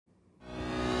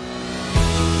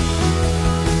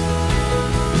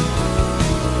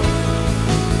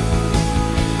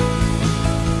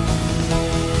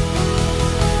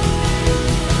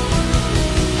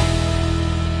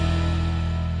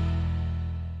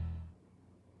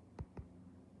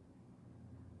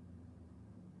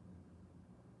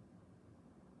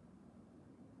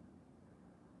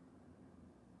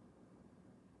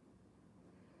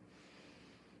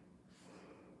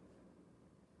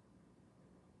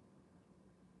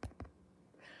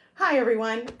Hi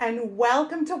everyone, and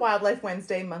welcome to Wildlife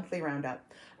Wednesday Monthly Roundup.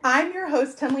 I'm your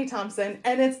host, Tenley Thompson,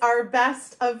 and it's our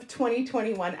best of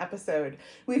 2021 episode.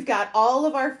 We've got all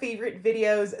of our favorite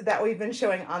videos that we've been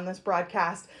showing on this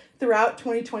broadcast throughout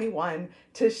 2021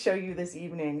 to show you this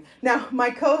evening. Now,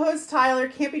 my co-host Tyler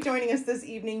can't be joining us this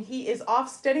evening. He is off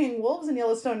studying wolves in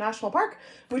Yellowstone National Park,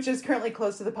 which is currently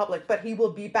closed to the public, but he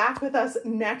will be back with us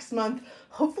next month,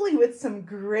 hopefully with some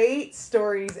great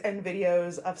stories and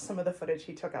videos of some of the footage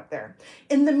he took up there.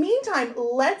 In the meantime,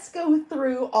 let's go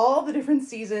through all the different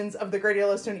seasons of the Greater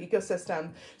Yellowstone ecosystem,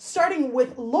 starting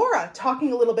with Laura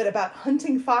talking a little bit about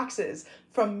hunting foxes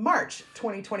from March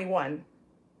 2021.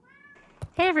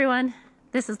 Hey everyone,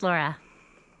 this is Laura.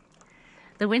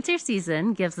 The winter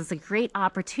season gives us a great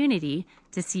opportunity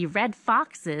to see red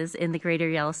foxes in the Greater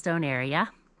Yellowstone area.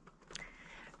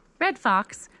 Red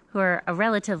fox, who are a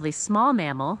relatively small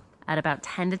mammal at about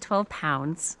 10 to 12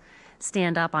 pounds,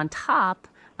 stand up on top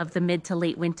of the mid to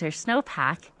late winter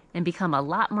snowpack and become a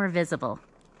lot more visible.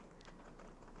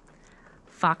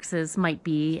 Foxes might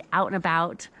be out and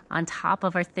about on top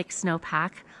of our thick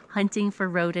snowpack, hunting for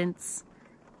rodents.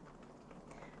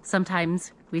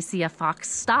 Sometimes we see a fox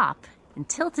stop and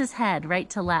tilt his head right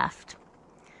to left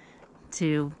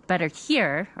to better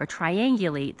hear or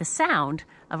triangulate the sound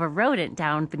of a rodent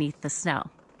down beneath the snow.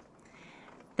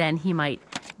 Then he might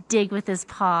dig with his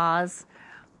paws,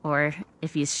 or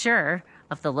if he's sure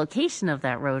of the location of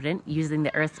that rodent using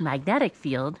the Earth's magnetic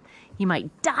field, he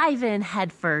might dive in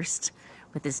head first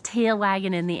with his tail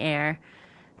wagging in the air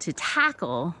to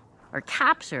tackle or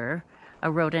capture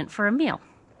a rodent for a meal.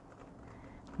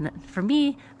 For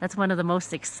me, that's one of the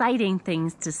most exciting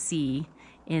things to see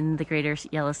in the Greater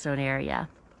Yellowstone area,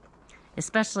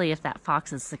 especially if that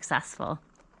fox is successful.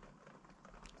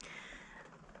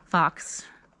 Fox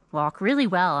walk really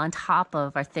well on top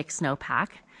of our thick snowpack.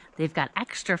 They've got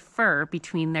extra fur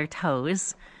between their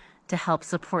toes to help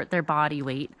support their body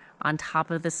weight on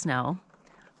top of the snow,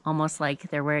 almost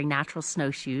like they're wearing natural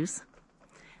snowshoes.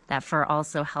 That fur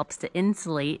also helps to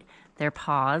insulate their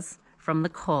paws from the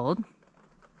cold.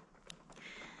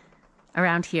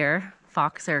 Around here,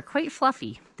 fox are quite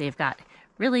fluffy. They've got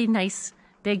really nice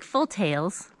big full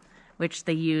tails, which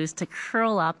they use to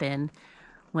curl up in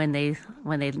when they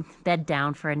bed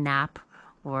down for a nap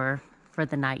or for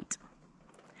the night.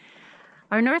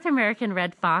 Our North American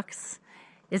red fox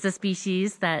is a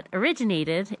species that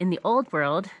originated in the Old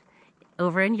World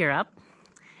over in Europe.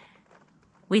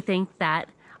 We think that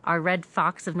our red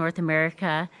fox of North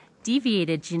America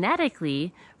deviated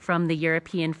genetically from the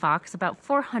European fox about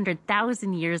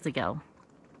 400,000 years ago.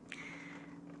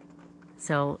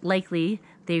 So likely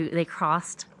they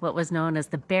crossed what was known as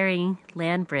the Bering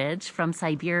Land Bridge from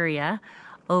Siberia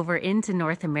over into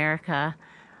North America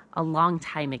a long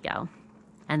time ago,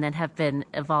 and then have been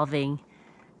evolving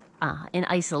in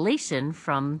isolation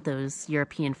from those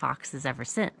European foxes ever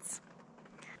since.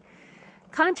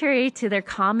 Contrary to their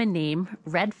common name,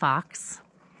 red fox,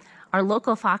 our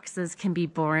local foxes can be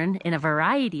born in a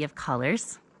variety of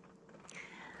colors.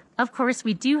 Of course,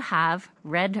 we do have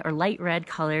red or light red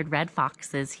colored red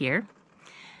foxes here,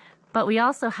 but we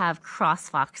also have cross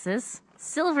foxes,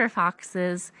 silver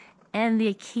foxes, and the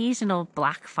occasional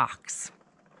black fox.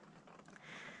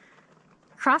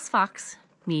 Cross fox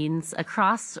means a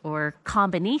cross or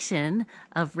combination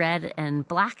of red and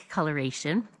black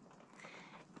coloration.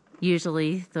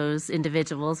 Usually those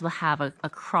individuals will have a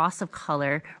cross of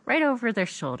color right over their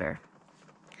shoulder.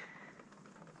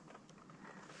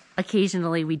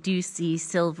 Occasionally we do see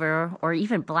silver or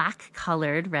even black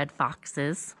colored red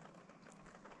foxes.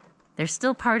 They're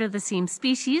still part of the same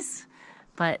species,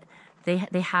 but they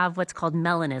have what's called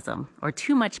melanism, or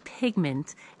too much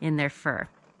pigment in their fur,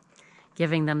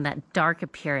 giving them that dark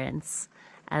appearance,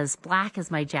 as black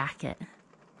as my jacket.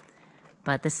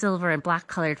 But the silver and black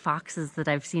colored foxes that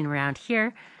I've seen around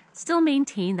here still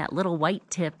maintain that little white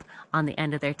tip on the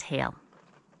end of their tail.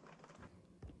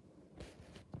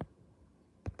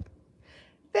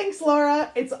 Thanks,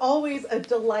 Laura. It's always a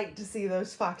delight to see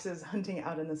those foxes hunting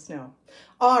out in the snow.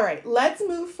 All right, let's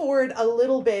move forward a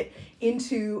little bit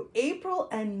into April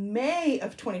and May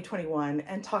of 2021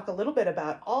 and talk a little bit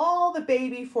about all the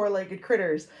baby four-legged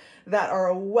critters that are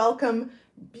a welcome,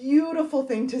 beautiful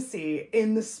thing to see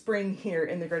in the spring here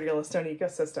in the Greater Yellowstone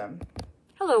ecosystem.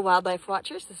 Hello, wildlife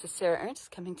watchers. This is Sarah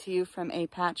Ernst coming to you from a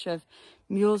patch of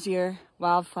mule's ear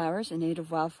wildflowers, a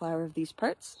native wildflower of these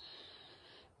parts.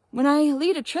 When I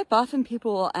lead a trip, often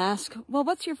people will ask, well,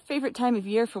 what's your favorite time of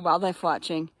year for wildlife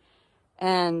watching?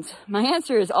 And my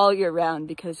answer is all year round,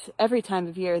 because every time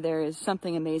of year there is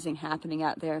something amazing happening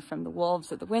out there, from the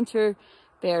wolves of the winter,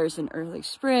 bears in early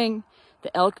spring,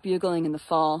 the elk bugling in the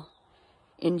fall.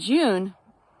 In June,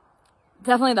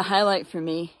 definitely the highlight for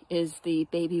me is the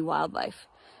baby wildlife.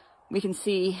 We can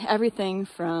see everything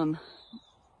from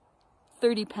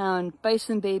 30-pound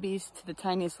bison babies to the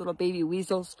tiniest little baby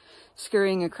weasels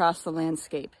scurrying across the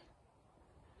landscape.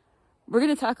 We're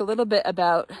going to talk a little bit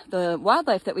about the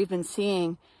wildlife that we've been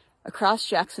seeing across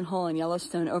Jackson Hole and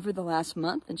Yellowstone over the last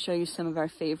month and show you some of our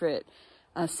favorite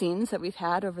scenes that we've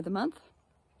had over the month.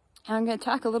 And I'm going to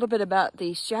talk a little bit about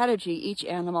the strategy each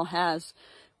animal has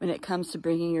when it comes to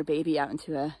bringing your baby out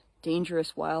into a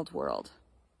dangerous wild world.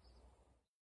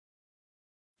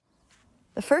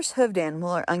 The first hoofed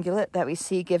animal, or ungulate, that we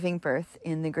see giving birth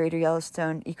in the greater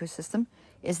Yellowstone ecosystem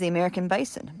is the American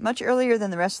bison. Much earlier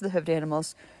than the rest of the hoofed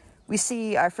animals, we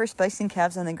see our first bison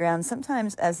calves on the ground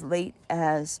sometimes as late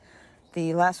as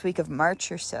the last week of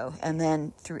March or so, and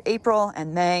then through April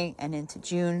and May and into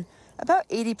June. About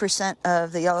 80%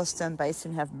 of the Yellowstone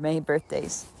bison have May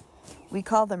birthdays. We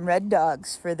call them red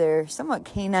dogs for their somewhat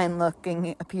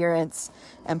canine-looking appearance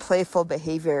and playful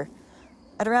behavior.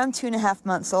 At around 2.5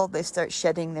 months old, they start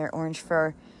shedding their orange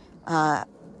fur, and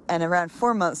around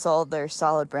 4 months old, they're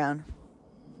solid brown.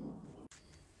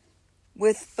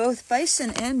 With both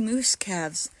bison and moose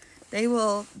calves, they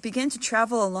will begin to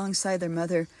travel alongside their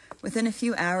mother within a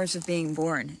few hours of being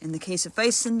born. In the case of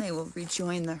bison, they will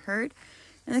rejoin the herd.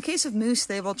 In the case of moose,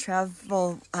 they will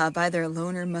travel by their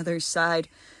loner mother's side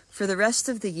for the rest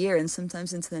of the year and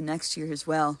sometimes into the next year as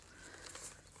well.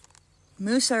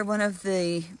 Moose are one of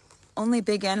the only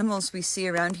big animals we see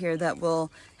around here that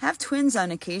will have twins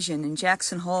on occasion. In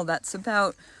Jackson Hole, that's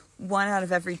about 1 out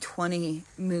of every 20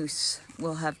 moose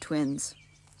will have twins.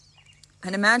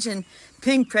 And imagine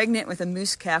being pregnant with a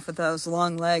moose calf with those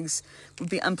long legs would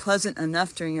be unpleasant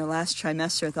enough during your last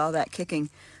trimester with all that kicking.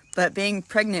 But being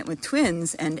pregnant with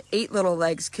twins and 8 little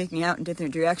legs kicking out in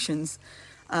different directions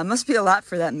must be a lot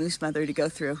for that moose mother to go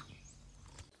through.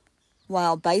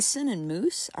 While bison and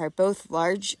moose are both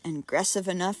large and aggressive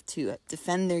enough to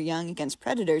defend their young against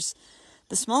predators,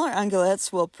 the smaller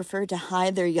ungulates will prefer to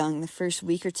hide their young the first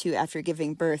week or two after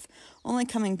giving birth, only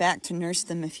coming back to nurse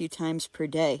them a few times per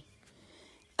day.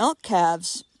 Elk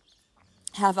calves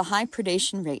have a high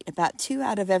predation rate. About 2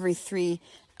 out of every 3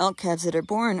 elk calves that are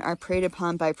born are preyed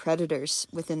upon by predators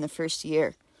within the first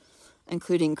year,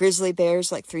 including grizzly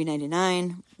bears like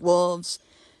 399, wolves,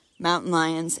 mountain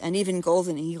lions, and even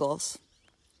golden eagles.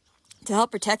 To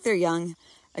help protect their young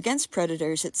against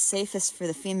predators, it's safest for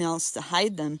the females to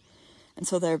hide them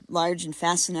until they're large and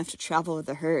fast enough to travel with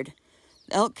the herd.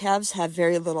 The elk calves have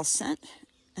very little scent,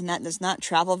 and that does not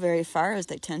travel very far as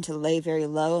they tend to lay very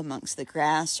low amongst the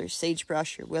grass or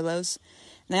sagebrush or willows.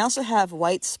 And they also have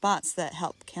white spots that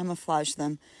help camouflage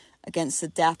them against the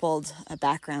dappled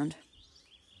background.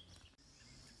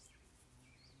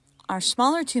 Our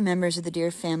smaller 2 members of the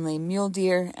deer family, mule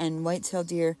deer and white-tailed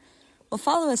deer, will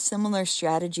follow a similar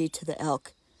strategy to the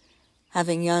elk,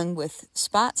 having young with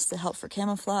spots to help for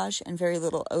camouflage and very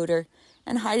little odor,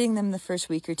 and hiding them the first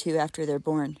week or 2 after they're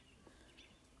born.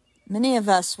 Many of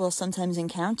us will sometimes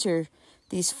encounter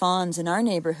these fawns in our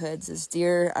neighborhoods, as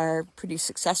deer are pretty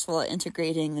successful at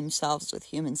integrating themselves with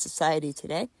human society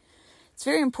today. It's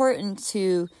very important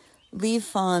to leave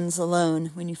fawns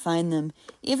alone when you find them,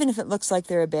 even if it looks like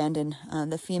they're abandoned.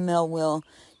 The female will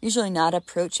usually not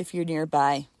approach if you're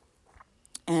nearby,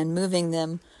 and moving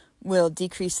them will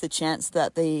decrease the chance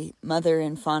that the mother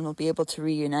and fawn will be able to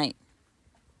reunite.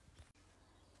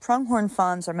 Pronghorn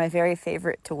fawns are my very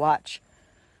favorite to watch.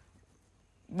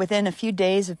 Within a few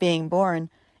days of being born,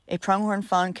 a pronghorn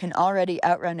fawn can already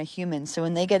outrun a human, so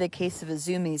when they get a case of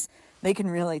azoomies, they can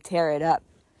really tear it up.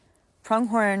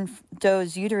 Pronghorn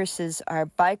does' uteruses are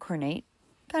bicornate,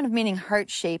 kind of meaning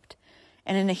heart-shaped,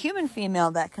 and in a human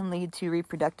female that can lead to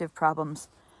reproductive problems.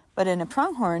 But in a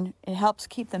pronghorn, it helps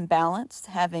keep them balanced,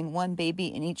 having 1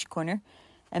 baby in each corner.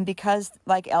 And because,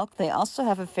 like elk, they also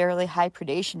have a fairly high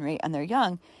predation rate on their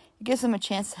young, it gives them a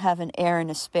chance to have an heir and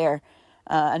a spare,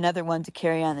 another one to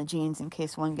carry on the genes in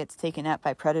case one gets taken out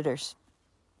by predators.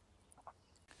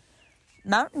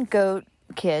 Mountain goat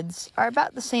kids are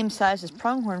about the same size as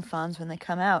pronghorn fawns when they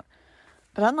come out.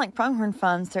 But unlike pronghorn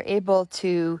fawns, they're able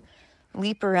to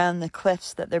leap around the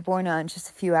cliffs that they're born on just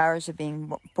a few hours of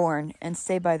being born and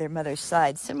stay by their mother's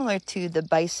side, similar to the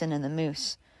bison and the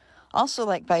moose. Also,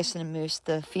 like bison and moose,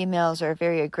 the females are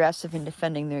very aggressive in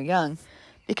defending their young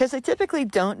because they typically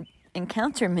don't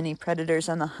encounter many predators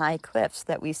on the high cliffs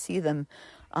that we see them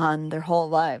on their whole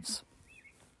lives.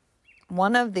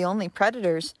 One of the only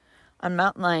predators on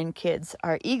mountain lion kids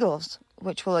are eagles,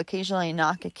 which will occasionally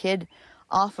knock a kid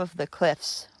off of the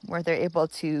cliffs where they're able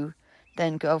to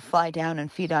then go fly down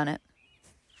and feed on it.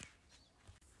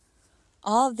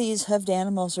 All of these hoofed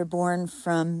animals are born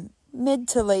from mid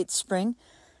to late spring,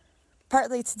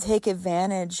 partly to take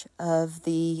advantage of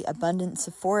the abundance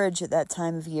of forage at that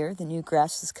time of year, the new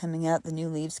grasses coming out, the new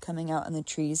leaves coming out on the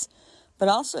trees, but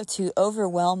also to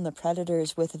overwhelm the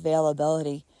predators with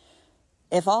availability.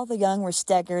 If all the young were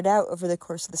staggered out over the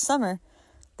course of the summer,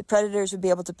 the predators would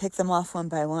be able to pick them off one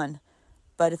by one.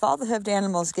 But if all the hoofed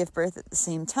animals give birth at the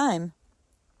same time,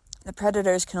 the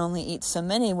predators can only eat so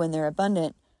many when they're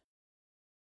abundant.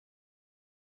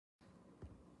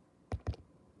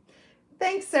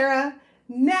 Thanks, Sarah.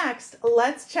 Next,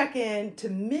 let's check in to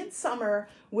midsummer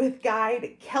with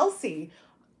guide Kelsey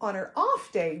on her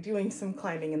off day doing some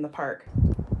climbing in the park.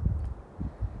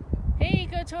 Hey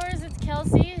Eco-Tours, it's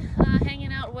Kelsey,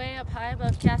 hanging out way up high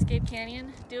above Cascade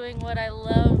Canyon, doing what I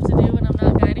love to do when I'm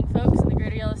not guiding folks in the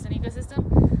Greater Yellowstone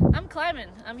ecosystem. I'm climbing.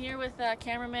 I'm here with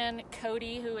cameraman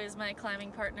Cody, who is my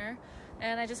climbing partner,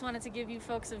 and I just wanted to give you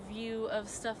folks a view of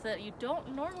stuff that you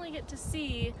don't normally get to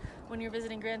see when you're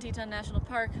visiting Grand Teton National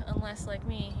Park, unless, like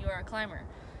me, you are a climber.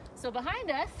 So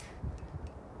behind us,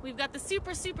 we've got the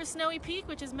super snowy peak,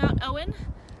 which is Mount Owen.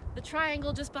 The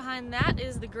triangle just behind that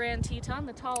is the Grand Teton,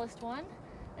 the tallest one.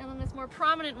 And then this more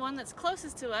prominent one that's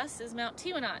closest to us is Mount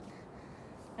Tiwanan.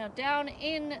 Now down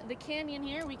in the canyon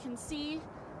here, we can see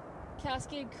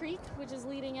Cascade Creek, which is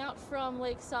leading out from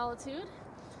Lake Solitude.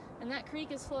 And that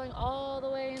creek is flowing all the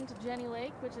way into Jenny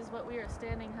Lake, which is what we are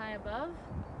standing high above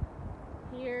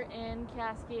here in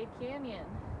Cascade Canyon.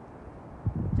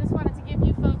 Just wanted to give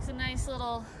you folks a nice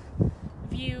little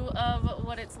view of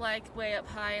what it's like way up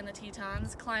high in the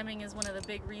Tetons. Climbing is one of the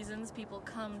big reasons people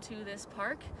come to this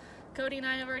park. Cody and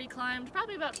I have already climbed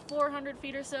probably about 400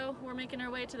 feet or so. We're making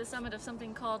our way to the summit of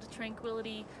something called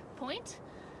Tranquility Point.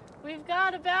 We've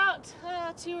got about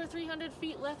 200 or 300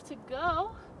 feet left to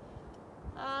go.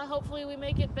 Hopefully we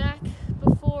make it back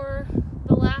before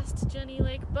the last Jenny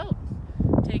Lake boat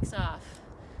takes off.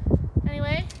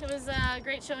 Anyway, it was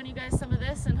great showing you guys some of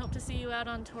this, and hope to see you out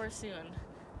on tour soon.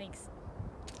 Thanks.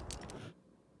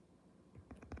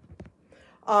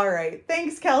 All right,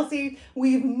 thanks, Kelsey.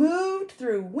 We've moved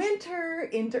through winter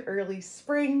into early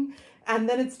spring, and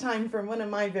then it's time for one of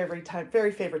my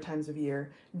very favorite times of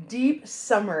year, deep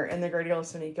summer in the Greater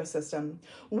Yellowstone ecosystem.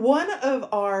 One of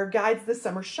our guides this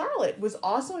summer, Charlotte, was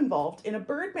also involved in a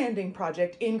bird banding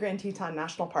project in Grand Teton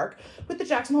National Park with the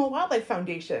Jackson Hole Wildlife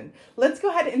Foundation. Let's go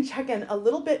ahead and check in a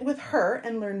little bit with her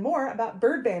and learn more about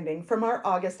bird banding from our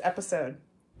August episode.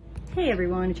 Hey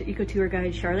everyone, it's your Eco Tour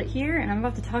Guide Charlotte here, and I'm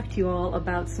about to talk to you all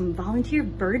about some volunteer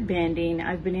bird banding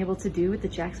I've been able to do with the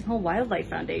Jackson Hole Wildlife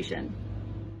Foundation.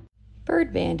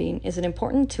 Bird banding is an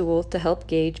important tool to help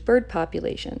gauge bird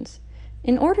populations.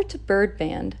 In order to bird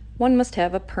band, one must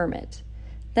have a permit.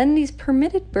 Then these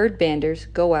permitted bird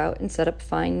banders go out and set up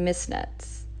fine mist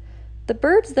nets. The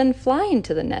birds then fly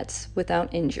into the nets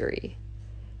without injury.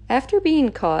 After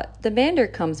being caught, the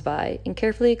bander comes by and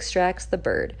carefully extracts the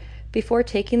bird before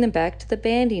taking them back to the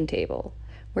banding table,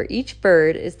 where each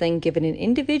bird is then given an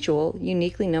individual,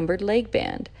 uniquely numbered leg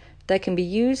band that can be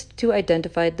used to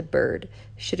identify the bird,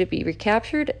 should it be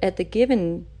recaptured at the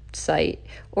given site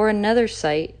or another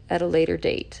site at a later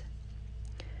date.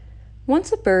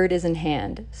 Once a bird is in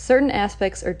hand, certain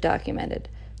aspects are documented,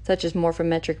 such as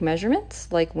morphometric measurements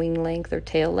like wing length or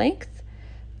tail length.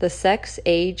 The sex,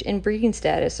 age, and breeding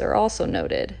status are also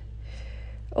noted.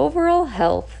 Overall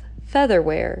health, feather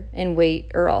wear, and weight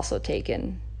are also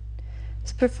taken.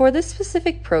 So for this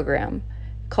specific program,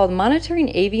 called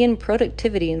Monitoring Avian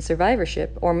Productivity and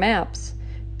Survivorship, or MAPS,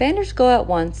 banders go out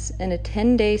once in a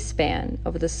 10-day span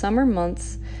over the summer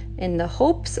months in the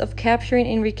hopes of capturing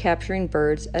and recapturing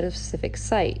birds at a specific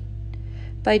site.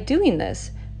 By doing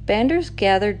this, banders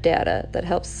gather data that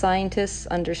helps scientists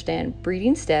understand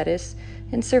breeding status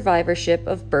and survivorship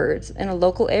of birds in a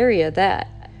local area that,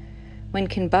 when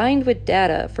combined with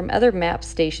data from other MAP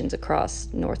stations across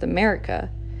North America,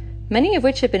 many of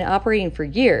which have been operating for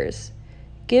years,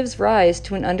 gives rise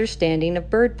to an understanding of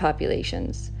bird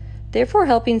populations, therefore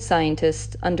helping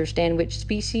scientists understand which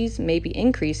species may be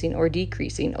increasing or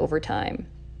decreasing over time.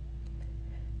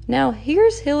 Now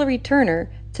here's Hillary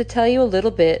Turner to tell you a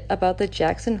little bit about the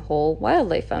Jackson Hole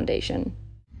Wildlife Foundation.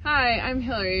 Hi, I'm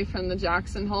Hillary from the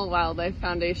Jackson Hole Wildlife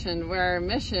Foundation, where our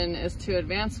mission is to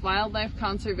advance wildlife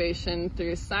conservation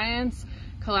through science,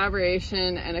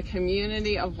 collaboration, and a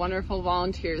community of wonderful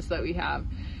volunteers that we have.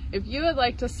 If you would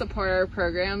like to support our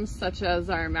programs, such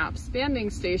as our MAPS banding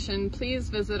station, please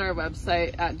visit our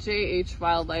website at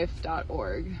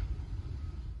jhwildlife.org.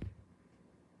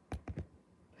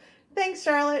 Thanks,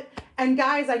 Charlotte. And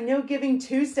guys, I know Giving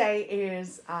Tuesday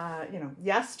is,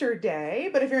 yesterday,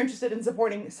 but if you're interested in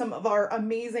supporting some of our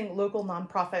amazing local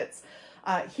nonprofits,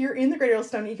 Here in the Great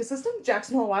Yellowstone ecosystem,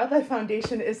 Jackson Hole Wildlife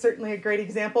Foundation is certainly a great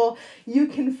example. You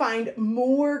can find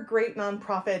more great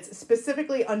nonprofits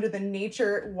specifically under the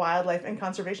nature, wildlife, and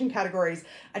conservation categories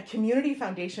at Community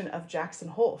Foundation of Jackson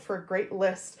Hole for a great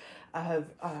list of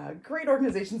great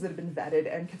organizations that have been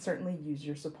vetted and can certainly use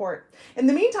your support. In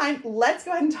the meantime, let's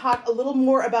go ahead and talk a little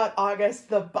more about August,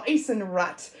 the bison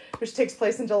rut, which takes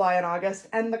place in July and August,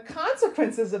 and the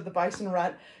consequences of the bison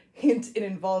rut. Hint, it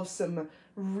involves some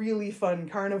really fun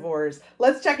carnivores.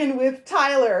 Let's check in with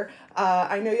Tyler.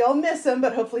 I know y'all miss him,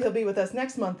 but hopefully he'll be with us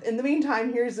next month. In the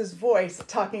meantime, here's his voice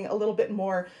talking a little bit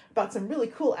more about some really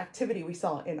cool activity we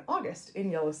saw in August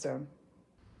in Yellowstone.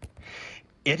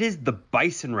 It is the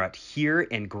bison rut here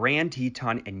in Grand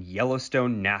Teton and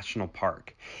Yellowstone National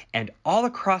Park. And all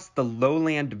across the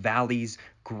lowland valleys,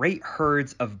 great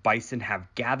herds of bison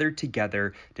have gathered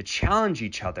together to challenge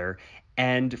each other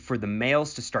and for the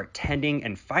males to start tending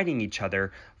and fighting each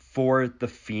other for the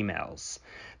females.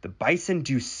 The bison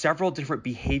do several different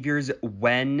behaviors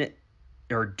when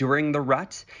or during the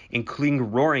rut,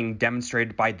 including roaring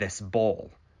demonstrated by this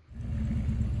bull.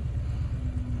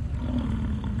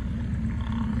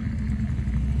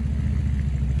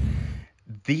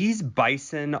 These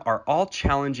bison are all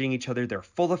challenging each other. They're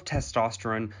full of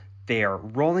testosterone. They are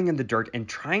rolling in the dirt and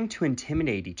trying to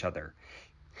intimidate each other.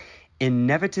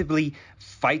 Inevitably,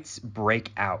 fights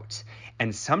break out,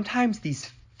 and sometimes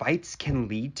these fights can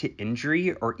lead to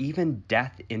injury or even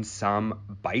death in some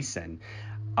bison.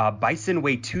 Bison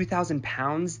weigh 2,000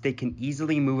 pounds. They can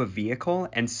easily move a vehicle,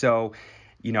 and so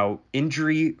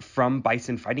injury from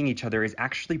bison fighting each other is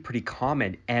actually pretty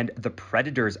common, and the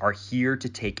predators are here to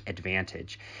take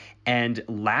advantage. And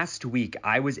last week,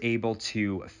 I was able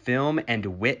to film and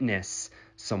witness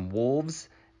some wolves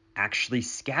actually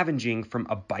scavenging from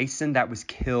a bison that was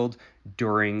killed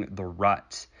during the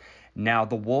rut. Now,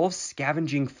 the wolves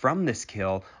scavenging from this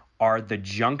kill are the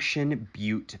Junction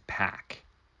Butte Pack.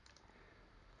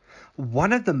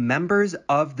 One of the members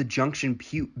of the Junction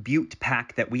Butte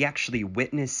Pack that we actually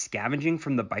witnessed scavenging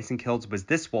from the bison kills was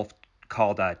this wolf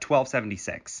called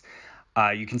 1276.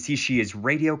 You can see she is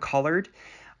radio colored,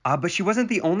 but she wasn't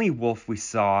the only wolf we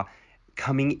saw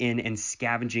coming in and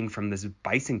scavenging from this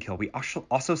bison kill. We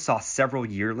also saw several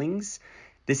yearlings.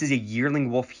 This is a yearling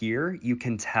wolf here. You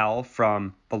can tell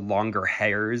from the longer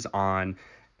hairs on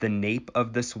the nape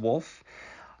of this wolf.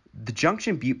 The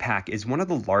Junction Butte Pack is one of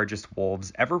the largest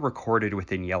wolves ever recorded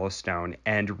within Yellowstone,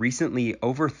 and recently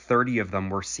over 30 of them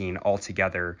were seen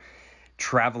altogether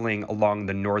traveling along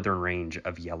the northern range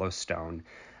of Yellowstone.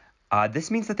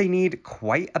 This means that they need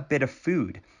quite a bit of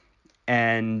food,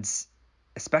 and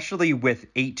especially with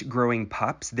 8 growing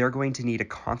pups, they're going to need a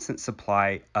constant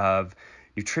supply of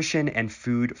nutrition and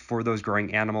food for those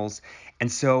growing animals.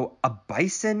 And so a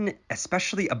bison,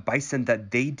 especially a bison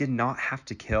that they did not have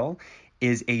to kill,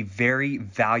 is a very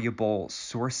valuable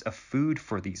source of food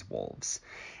for these wolves.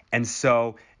 And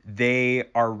so they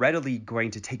are readily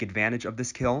going to take advantage of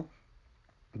this kill.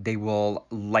 They will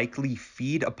likely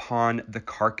feed upon the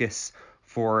carcass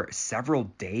for several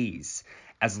days,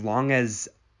 as long as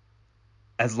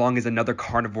another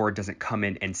carnivore doesn't come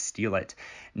in and steal it.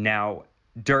 Now,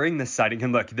 during the sighting,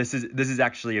 and look, this is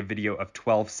actually a video of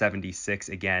 1276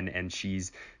 again, and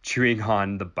she's chewing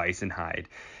on the bison hide.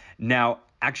 Now,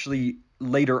 actually,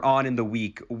 later on in the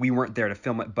week, we weren't there to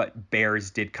film it, but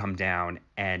bears did come down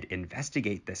and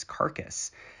investigate this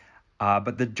carcass.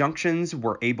 But the Junctions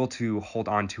were able to hold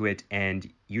on to it and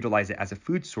utilize it as a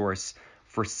food source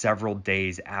for several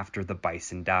days after the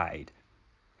bison died.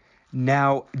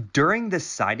 Now, during this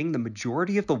sighting, the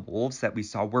majority of the wolves that we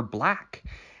saw were black.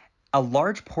 A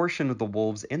large portion of the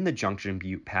wolves in the Junction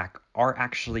Butte Pack are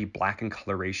actually black in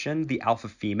coloration. The alpha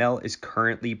female is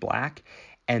currently black,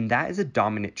 and that is a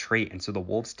dominant trait, and so the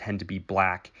wolves tend to be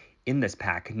black in this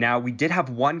pack. Now, we did have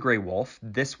one gray wolf,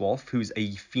 this wolf, who's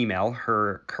a female.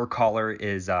 Her collar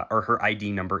is, or her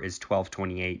ID number is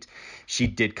 1228. She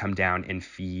did come down and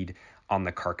feed on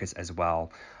the carcass as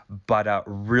well. But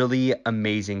really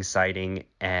amazing sighting,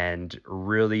 and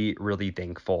really, really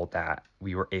thankful that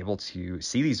we were able to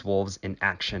see these wolves in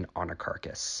action on a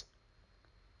carcass.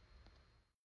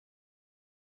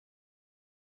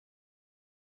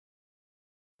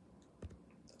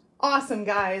 Awesome,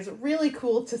 guys. Really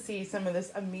cool to see some of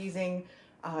this amazing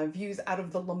views out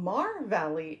of the Lamar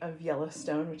Valley of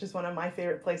Yellowstone, which is one of my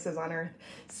favorite places on earth.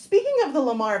 Speaking of the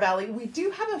Lamar Valley, we do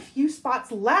have a few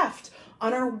spots left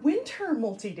on our winter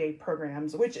multi-day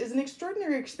programs, which is an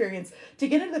extraordinary experience to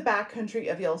get into the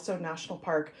backcountry of Yellowstone National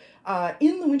Park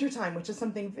in the wintertime, which is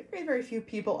something very, very few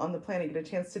people on the planet get a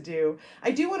chance to do.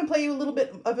 I do want to play you a little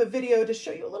bit of a video to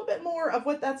show you a little bit more of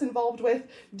what that's involved with.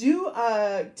 Do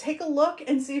take a look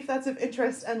and see if that's of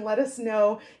interest, and let us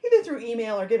know either through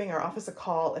email or giving our office a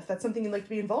call if that's something you'd like to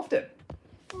be involved in.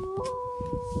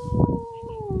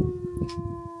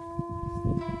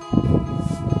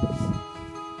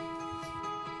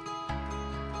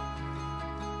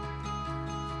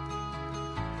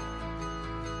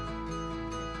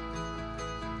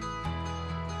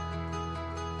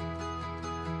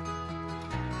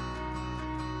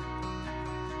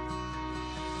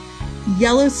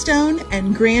 Yellowstone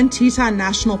and Grand Teton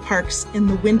National Parks in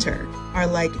the winter are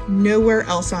like nowhere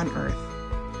else on Earth.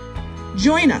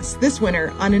 Join us this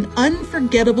winter on an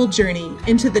unforgettable journey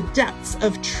into the depths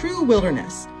of true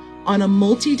wilderness on a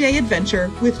multi-day adventure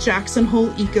with Jackson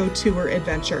Hole Eco Tour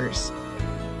Adventures.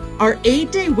 Our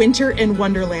 8-day Winter in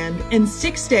Wonderland and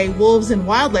 6-day Wolves and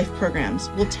Wildlife programs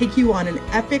will take you on an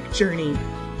epic journey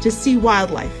to see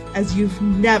wildlife as you've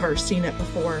never seen it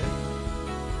before.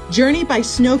 Journey by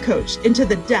snow coach into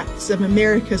the depths of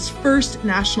America's first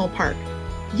national park,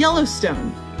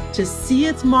 Yellowstone, to see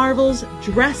its marvels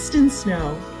dressed in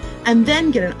snow, and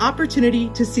then get an opportunity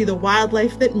to see the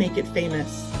wildlife that make it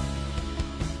famous.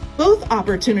 Both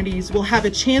opportunities will have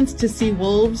a chance to see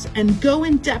wolves and go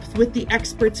in depth with the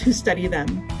experts who study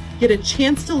them. Get a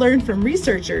chance to learn from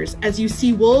researchers as you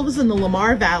see wolves in the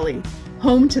Lamar Valley,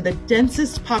 home to the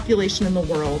densest population in the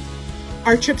world.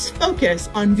 Our trips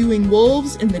focus on viewing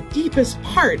wolves in the deepest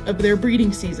part of their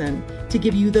breeding season to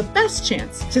give you the best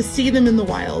chance to see them in the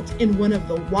wild in one of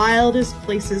the wildest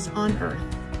places on Earth.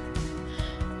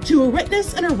 To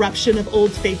witness an eruption of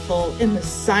Old Faithful in the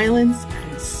silence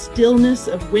and stillness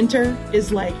of winter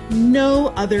is like no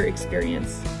other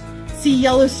experience. See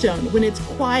Yellowstone when it's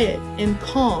quiet and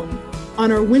calm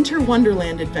on our Winter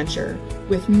Wonderland adventure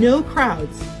with no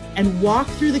crowds, and walk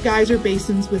through the geyser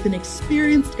basins with an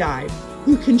experienced guide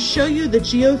who can show you the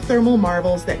geothermal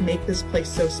marvels that make this place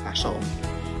so special.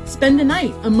 Spend a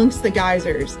night amongst the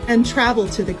geysers and travel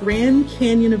to the Grand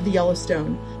Canyon of the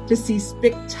Yellowstone to see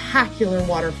spectacular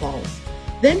waterfalls.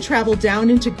 Then travel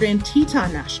down into Grand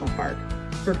Teton National Park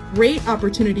for great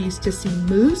opportunities to see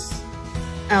moose,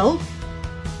 elk,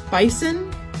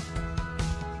 bison,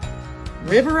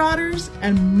 river otters,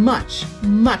 and much,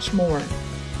 much more.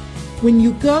 When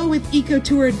you go with Eco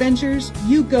Tour Adventures,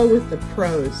 you go with the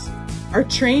pros. Our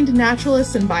trained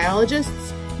naturalists and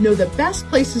biologists know the best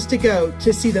places to go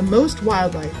to see the most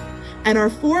wildlife, and our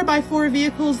 4x4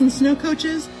 vehicles and snow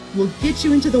coaches will get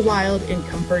you into the wild in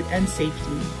comfort and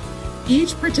safety.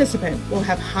 Each participant will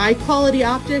have high-quality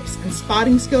optics and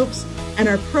spotting scopes, and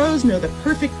our pros know the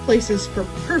perfect places for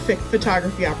perfect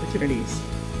photography opportunities.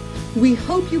 We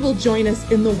hope you will join us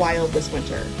in the wild this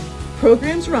winter.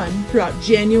 Programs run throughout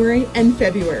January and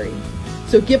February.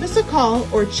 So give us a call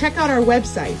or check out our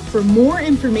website for more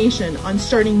information on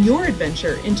starting your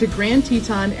adventure into Grand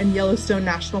Teton and Yellowstone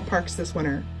National Parks this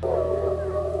winter.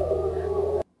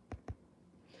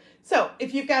 So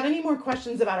if you've got any more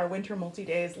questions about our winter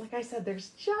multi-days, like I said,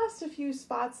 there's just a few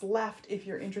spots left if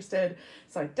you're interested.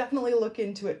 So I definitely look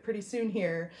into it pretty soon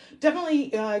here.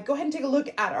 Definitely go ahead and take a look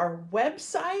at our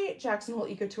website,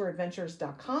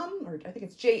 JacksonHoleEcoTourAdventures.com, or I think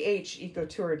it's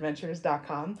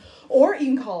JHEcoTourAdventures.com, or you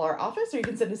can call our office, or you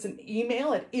can send us an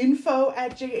email at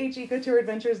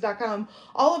info@JHEcoTourAdventures.com.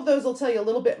 All of those will tell you a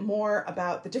little bit more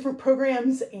about the different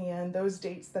programs and those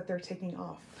dates that they're taking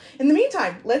off. In the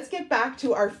meantime, let's get back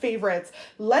to our favorites.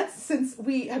 Since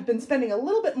we have been spending a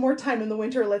little bit more time in the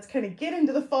winter, let's kind of get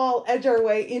into the fall, edge our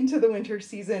way into the winter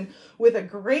season with a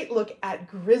great look at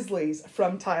grizzlies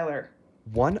from Tyler.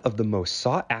 One of the most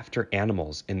sought-after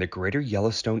animals in the greater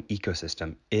Yellowstone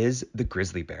ecosystem is the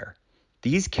grizzly bear.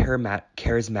 These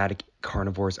charismatic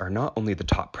carnivores are not only the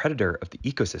top predator of the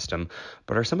ecosystem,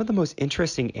 but are some of the most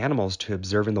interesting animals to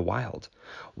observe in the wild.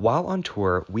 While on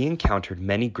tour, we encountered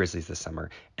many grizzlies this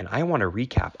summer, and I want to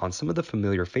recap on some of the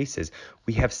familiar faces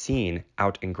we have seen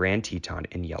out in Grand Teton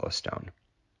and Yellowstone.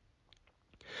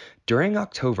 During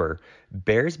October,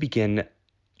 bears begin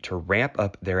to ramp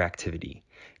up their activity.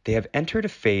 They have entered a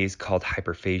phase called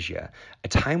hyperphagia, a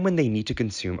time when they need to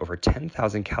consume over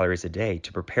 10,000 calories a day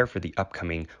to prepare for the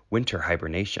upcoming winter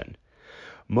hibernation.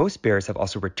 Most bears have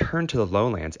also returned to the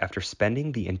lowlands after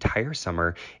spending the entire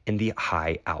summer in the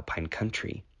high alpine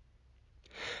country.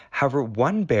 However,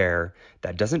 one bear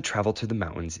that doesn't travel to the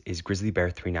mountains is Grizzly Bear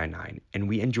 399, and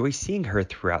we enjoy seeing her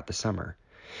throughout the summer.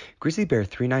 Grizzly Bear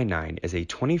 399 is a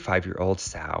 25-year-old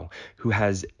sow who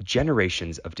has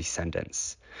generations of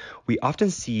descendants. We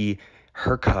often see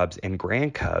her cubs and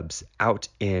grand cubs out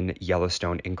in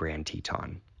Yellowstone and Grand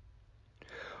Teton.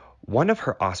 One of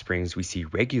her offsprings we see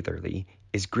regularly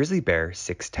is grizzly bear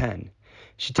 610.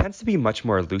 She tends to be much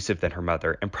more elusive than her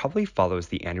mother and probably follows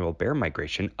the annual bear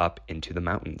migration up into the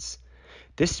mountains.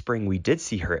 This spring, we did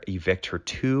see her evict her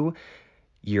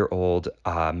two-year-old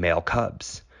male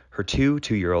cubs,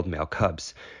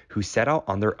 who set out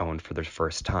on their own for the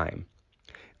first time.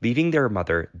 Leaving their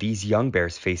mother, these young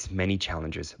bears face many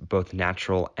challenges, both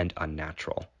natural and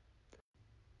unnatural.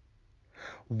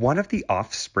 One of the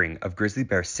offspring of grizzly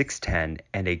bear 610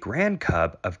 and a grand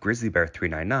cub of grizzly bear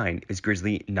 399 is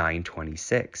grizzly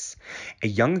 926, a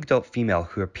young adult female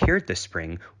who appeared this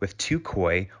spring with two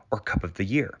koi or cub of the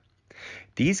year.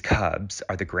 These cubs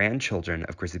are the grandchildren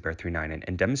of grizzly bear 399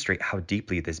 and demonstrate how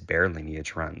deeply this bear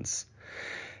lineage runs.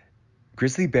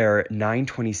 Grizzly bear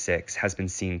 926 has been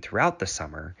seen throughout the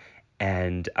summer,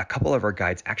 and a couple of our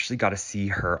guides actually got to see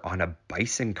her on a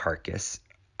bison carcass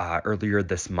earlier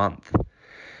this month.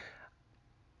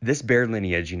 This bear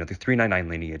lineage, the 399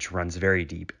 lineage, runs very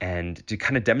deep, and to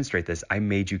kind of demonstrate this, I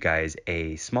made you guys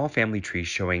a small family tree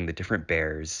showing the different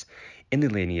bears in the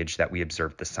lineage that we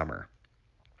observed this summer.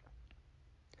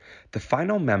 The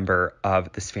final member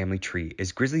of this family tree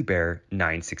is grizzly bear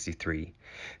 963.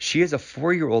 She is a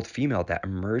 4-year-old female that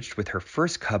emerged with her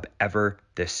first cub ever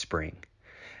this spring.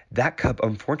 That cub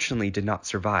unfortunately did not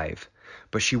survive,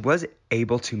 but she was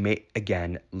able to mate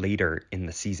again later in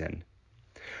the season.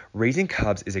 Raising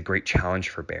cubs is a great challenge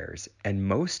for bears, and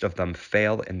most of them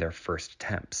fail in their first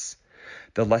attempts.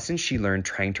 The lessons she learned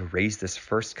trying to raise this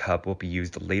first cub will be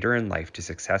used later in life to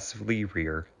successfully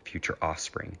rear future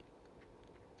offspring.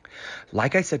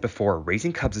 Like I said before,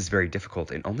 raising cubs is very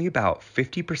difficult, and only about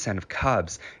 50% of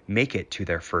cubs make it to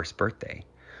their first birthday.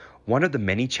 One of the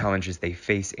many challenges they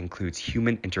face includes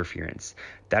human interference.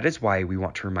 That is why we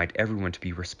want to remind everyone to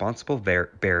be responsible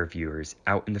bear viewers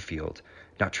out in the field,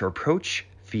 not to approach,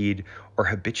 feed, or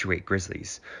habituate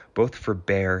grizzlies, both for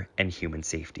bear and human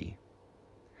safety.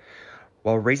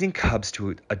 While raising cubs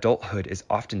to adulthood is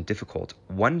often difficult,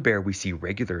 one bear we see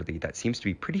regularly that seems to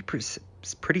be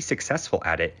pretty successful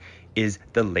at it is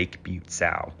the Lake Butte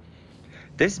sow.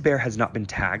 This bear has not been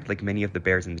tagged like many of the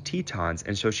bears in the Tetons,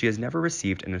 and so she has never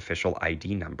received an official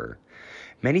ID number.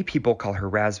 Many people call her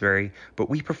Raspberry, but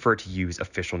we prefer to use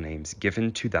official names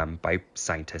given to them by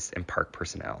scientists and park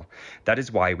personnel. That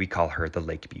is why we call her the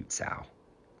Lake Butte sow.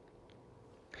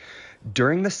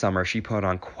 During the summer, she put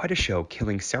on quite a show,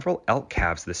 killing several elk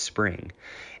calves this spring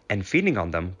and feeding on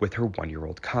them with her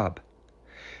 1-year-old cub.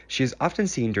 She is often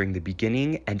seen during the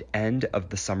beginning and end of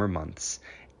the summer months,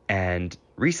 and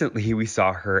recently we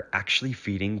saw her actually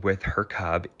feeding with her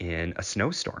cub in a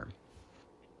snowstorm.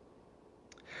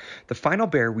 The final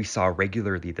bear we saw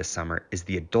regularly this summer is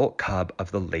the adult cub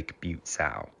of the Lake Butte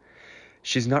sow.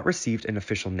 She's not received an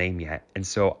official name yet, and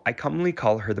so I commonly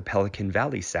call her the Pelican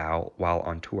Valley sow while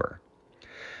on tour.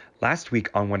 Last week,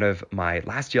 on one of my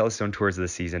last Yellowstone tours of the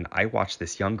season, I watched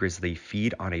this young grizzly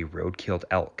feed on a road-killed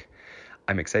elk.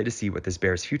 I'm excited to see what this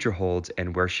bear's future holds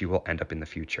and where she will end up in the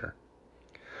future.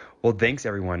 Well, thanks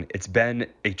everyone. It's been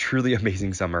a truly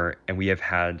amazing summer, and we have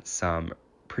had some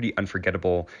pretty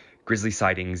unforgettable grizzly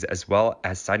sightings as well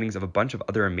as sightings of a bunch of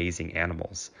other amazing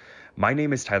animals. My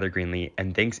name is Tyler Greenlee,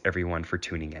 and thanks everyone for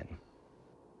tuning in.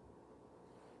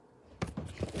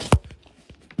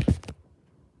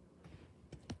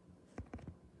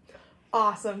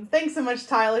 Awesome. Thanks so much,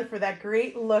 Tyler, for that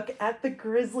great look at the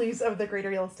grizzlies of the Greater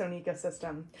Yellowstone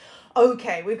ecosystem.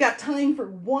 Okay, we've got time for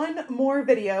one more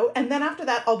video, and then after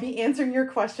that, I'll be answering your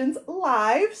questions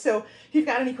live. So if you've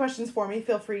got any questions for me,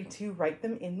 feel free to write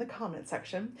them in the comment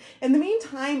section. In the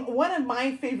meantime, one of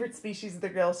my favorite species of the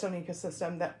Yellowstone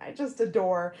ecosystem that I just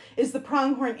adore is the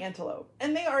pronghorn antelope,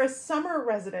 and they are a summer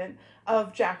resident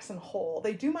of Jackson Hole.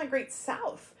 They do migrate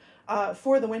south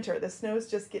for the winter. The snows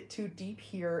just get too deep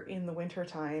here in the winter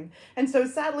time. And so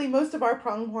sadly, most of our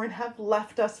pronghorn have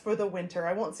left us for the winter.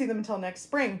 I won't see them until next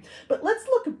spring, but let's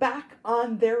look back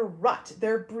on their rut,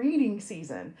 their breeding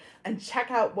season, and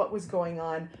check out what was going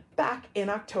on back in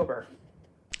October.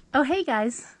 Oh, hey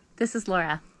guys, this is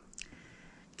Laura.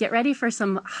 Get ready for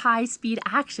some high-speed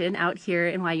action out here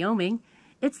in Wyoming.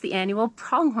 It's the annual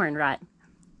pronghorn rut.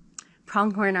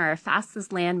 Pronghorn are our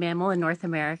fastest land mammal in North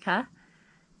America.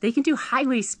 They can do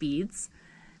highway speeds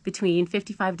between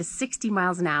 55 to 60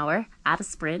 miles an hour at a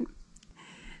sprint.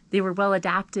 They were well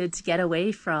adapted to get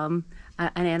away from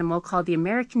an animal called the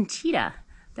American cheetah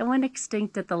that went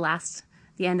extinct at the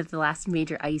end of the last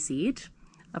major ice age,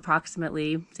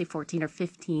 approximately, say, 14 or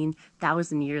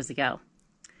 15,000 years ago.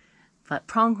 But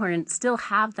pronghorn still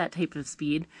have that type of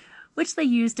speed, which they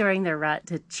use during their rut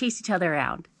to chase each other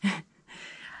around.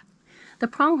 The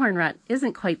pronghorn rut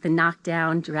isn't quite the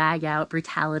knockdown, drag-out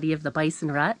brutality of the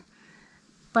bison rut,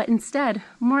 but instead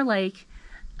more like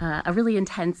a really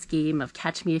intense game of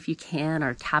catch me if you can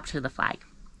or capture the flag,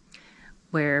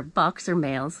 where bucks or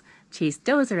males chase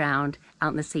does around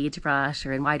out in the sagebrush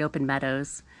or in wide open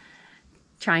meadows,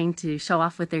 trying to show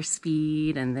off with their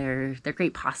speed and their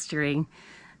great posturing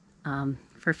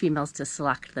for females to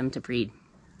select them to breed.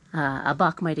 A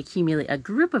buck might accumulate a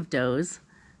group of does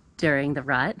during the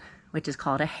rut, which is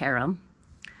called a harem.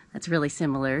 That's really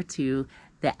similar to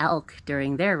the elk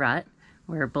during their rut,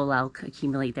 where bull elk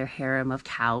accumulate their harem of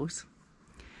cows,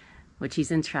 which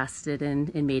he's interested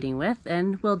in mating with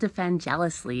and will defend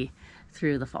jealously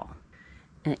through the fall.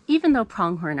 And even though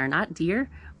pronghorn are not deer,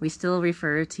 we still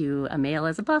refer to a male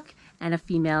as a buck and a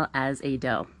female as a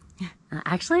doe.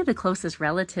 Actually, the closest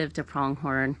relative to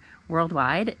pronghorn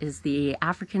worldwide is the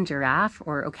African giraffe,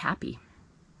 or okapi.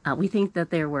 We think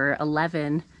that there were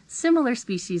 11 similar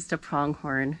species to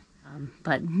pronghorn,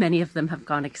 but many of them have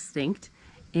gone extinct,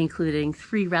 including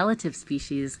 3 relative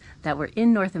species that were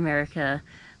in North America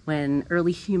when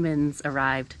early humans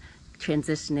arrived,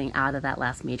 transitioning out of that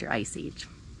last major ice age.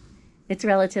 It's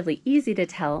relatively easy to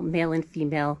tell male and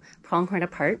female pronghorn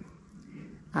apart.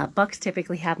 Bucks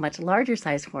typically have much larger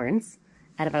size horns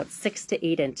at about 6 to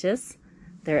 8 inches.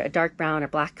 They're a dark brown or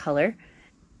black color,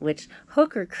 which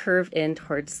hook or curve in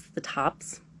towards the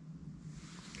tops,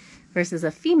 versus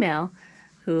a female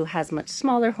who has much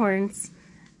smaller horns.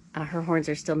 Her horns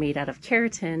are still made out of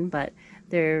keratin, but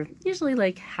they're usually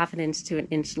like 1/2 inch to 1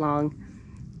 inch long,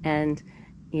 and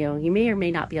you may or may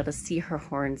not be able to see her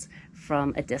horns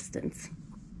from a distance.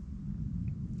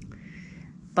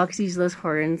 Bucks use those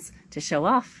horns to show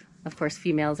off. Of course,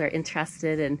 females are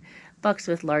interested in bucks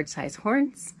with large size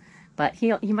horns, but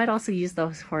he might also use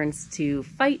those horns to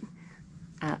fight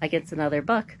against another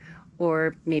buck,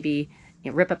 or maybe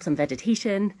rip up some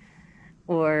vegetation,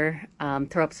 or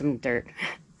throw up some dirt.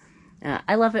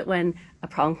 I love it when a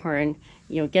pronghorn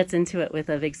gets into it with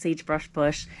a big sagebrush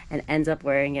bush and ends up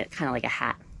wearing it kind of like a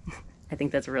hat. I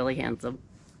think that's really handsome.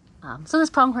 So this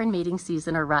pronghorn mating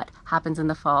season, or rut, happens in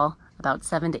the fall. About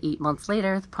 7 to 8 months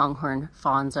later, the pronghorn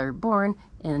fawns are born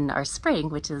in our spring,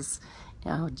 which is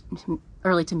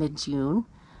early to mid-June.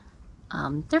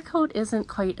 Their coat isn't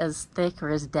quite as thick or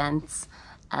as dense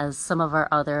as some of our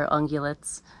other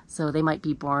ungulates, so they might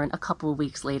be born a couple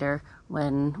weeks later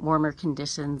when warmer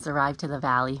conditions arrive to the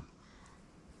valley.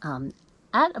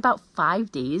 At about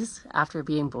 5 days after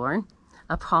being born,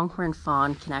 a pronghorn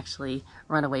fawn can actually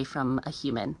run away from a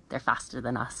human. They're faster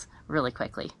than us, really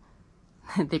quickly.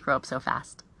 They grow up so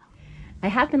fast. I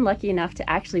have been lucky enough to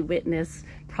actually witness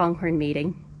pronghorn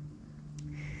mating.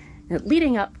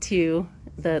 Leading up to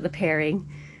the pairing,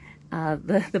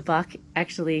 the buck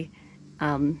actually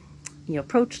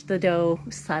approached the doe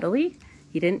subtly.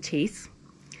 He didn't chase.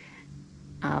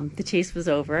 The chase was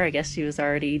over. I guess she was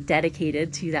already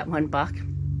dedicated to that one buck.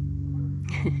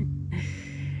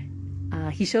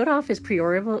 He showed off his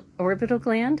preorbital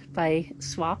gland by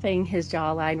swapping his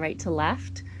jawline right to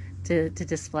left to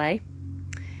display.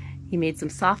 He made some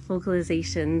soft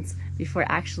vocalizations before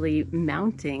actually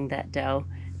mounting that doe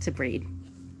to breed,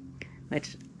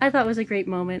 which I thought was a great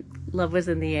moment. Love was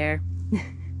in the air.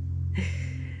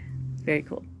 Very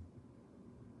cool.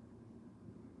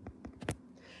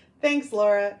 Thanks,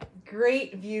 Laura.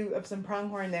 Great view of some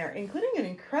pronghorn there, including an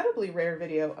incredibly rare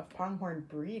video of pronghorn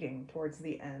breeding towards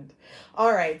the end.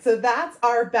 All right, so that's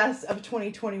our best of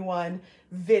 2021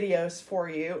 videos for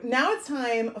you. Now it's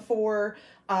time for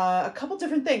a couple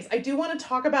different things. I do want to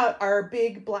talk about our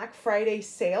big Black Friday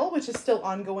sale, which is still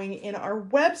ongoing in our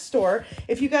web store.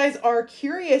 If you guys are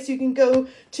curious, you can go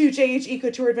to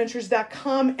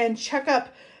jhecotouradventures.com and check up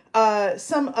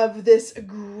some of this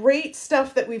great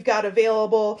stuff that we've got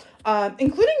available,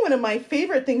 including one of my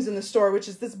favorite things in the store, which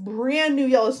is this brand new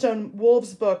Yellowstone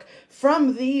Wolves book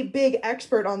from the big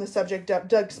expert on the subject,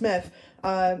 Doug Smith,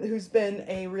 who's been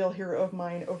a real hero of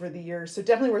mine over the years. So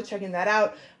definitely worth checking that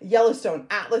out. Yellowstone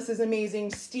Atlas is amazing.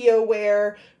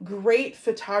 SteoWare, great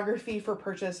photography for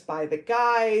purchase by the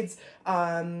guides,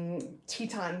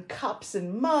 Teton cups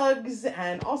and mugs,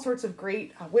 and all sorts of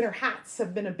great winter hats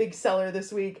have been a big seller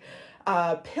this week.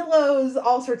 Pillows,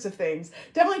 all sorts of things.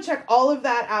 Definitely check all of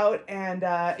that out, and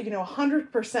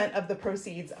 100% of the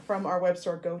proceeds from our web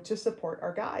store go to support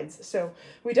our guides. So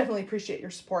we definitely appreciate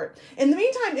your support. In the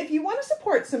meantime, if you want to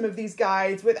support some of these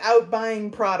guides without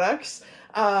buying products,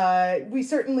 we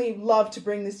certainly love to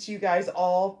bring this to you guys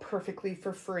all perfectly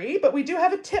for free, but we do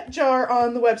have a tip jar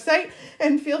on the website,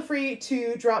 and feel free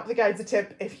to drop the guides a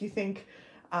tip if you think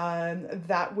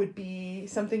that would be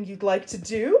something you'd like to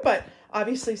do. But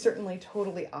Obviously, certainly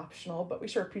totally optional, but we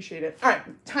sure appreciate it. All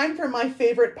right, time for my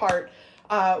favorite part,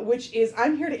 which is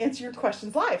I'm here to answer your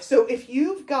questions live. So if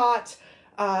you've got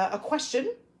a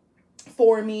question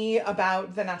for me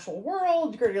about the natural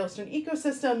world, Greater Yellowstone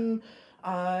ecosystem,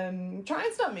 try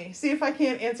and stump me. See if I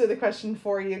can't answer the question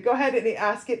for you. Go ahead and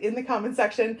ask it in the comment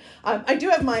section. I do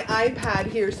have my iPad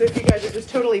here, so if you guys are just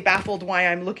totally baffled why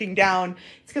I'm looking down,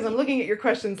 it's because I'm looking at your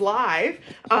questions live,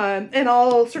 and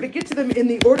I'll sort of get to them in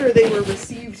the order they were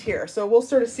received here. So we'll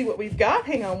sort of see what we've got.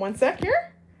 Hang on one sec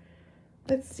here.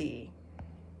 Let's see.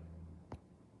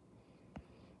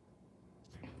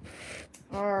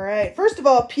 All right. First of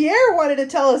all, Pierre wanted to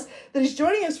tell us that he's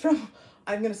joining us from,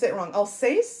 I'm going to say it wrong,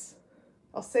 Alsace,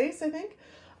 I think,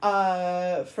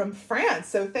 from France.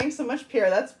 So thanks so much, Pierre.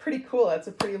 That's pretty cool. That's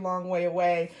a pretty long way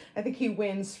away. I think he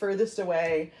wins furthest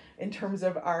away in terms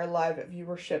of our live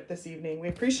viewership this evening. We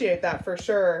appreciate that for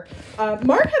sure.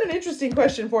 Mark had an interesting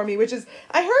question for me, which is,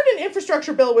 I heard an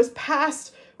infrastructure bill was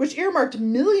passed which earmarked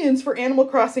millions for animal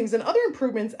crossings and other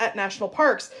improvements at national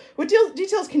parks. What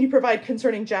details can you provide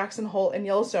concerning Jackson Hole and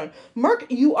Yellowstone? Mark,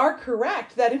 you are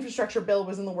correct. That infrastructure bill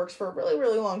was in the works for a really,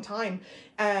 really long time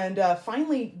and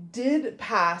finally did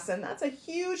pass. And that's a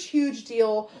huge, huge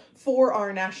deal for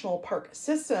our national park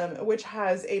system, which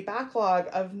has a backlog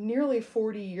of nearly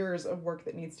 40 years of work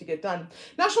that needs to get done.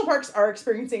 National parks are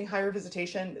experiencing higher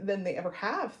visitation than they ever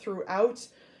have throughout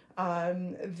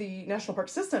the national park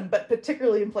system, but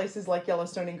particularly in places like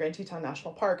Yellowstone and Grand Teton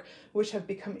National Park, which have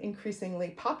become increasingly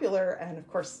popular. And of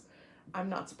course, I'm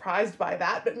not surprised by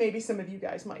that, but maybe some of you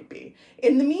guys might be.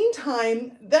 In the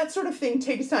meantime, that sort of thing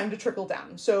takes time to trickle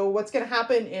down. So what's going to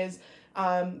happen is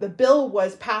the bill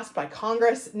was passed by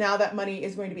Congress. Now that money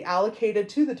is going to be allocated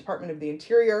to the Department of the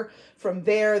Interior. From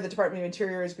there, the Department of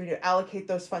Interior is going to allocate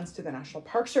those funds to the National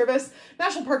Park Service.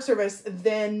 National Park Service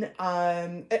then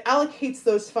it allocates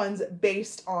those funds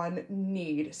based on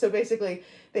need. So basically,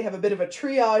 they have a bit of a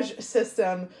triage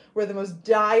system where the most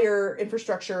dire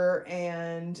infrastructure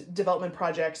and development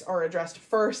projects are addressed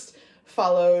first,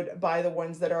 followed by the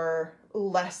ones that are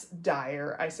less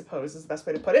dire, I suppose is the best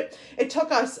way to put it. It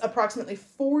took us approximately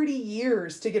 40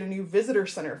 years to get a new visitor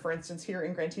center, for instance, here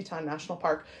in Grand Teton National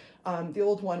Park. The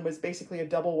old one was basically a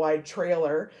double-wide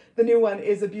trailer. The new one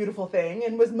is a beautiful thing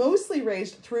and was mostly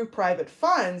raised through private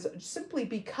funds simply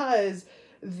because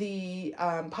the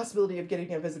possibility of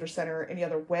getting a visitor center any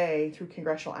other way through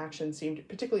congressional action seemed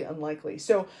particularly unlikely.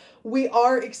 So we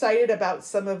are excited about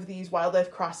some of these wildlife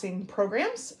crossing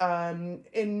programs.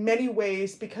 In many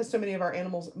ways, because so many of our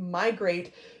animals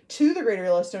migrate to the Greater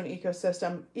Yellowstone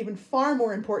ecosystem, even far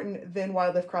more important than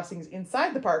wildlife crossings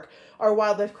inside the park are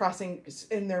wildlife crossings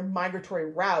in their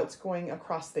migratory routes going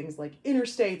across things like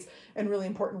interstates and really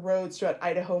important roads throughout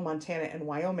Idaho, Montana, and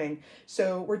Wyoming.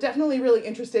 So we're definitely really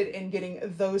interested in getting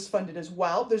those funded as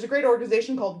well. There's a great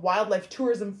organization called Wildlife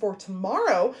Tourism for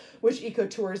Tomorrow, which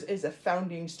EcoTours is a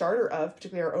founding starter of,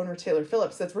 particularly our owner, Taylor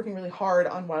Phillips, that's working really hard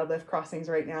on wildlife crossings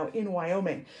right now in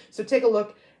Wyoming. So take a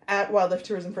look at Wildlife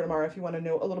Tourism for Tomorrow if you want to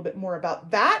know a little bit more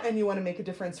about that and you want to make a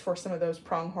difference for some of those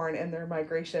pronghorn and their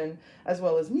migration, as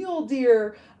well as mule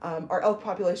deer, our elk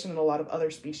population, and a lot of other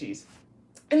species.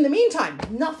 In the meantime,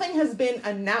 nothing has been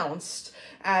announced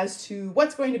as to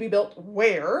what's going to be built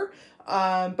where,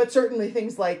 but certainly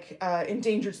things like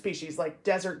endangered species like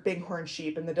desert bighorn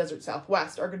sheep in the desert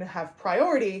Southwest are going to have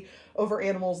priority over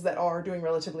animals that are doing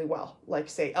relatively well, like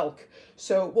say elk.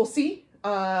 So we'll see.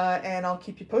 And I'll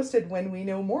keep you posted when we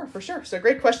know more for sure. So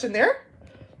great question there.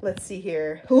 Let's see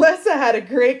here. Lessa had a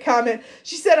great comment.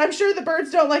 She said, I'm sure the birds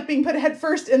don't like being put head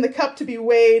first in the cup to be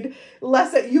weighed.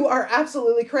 Lessa, you are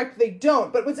absolutely correct. They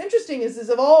don't. But what's interesting is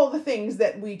of all the things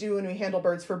that we do when we handle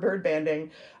birds for bird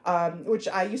banding, which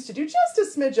I used to do just a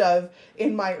smidge of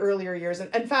in my earlier years.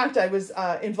 And in fact, I was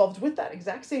involved with that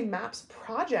exact same MAPS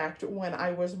project when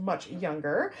I was much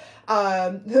younger.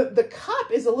 The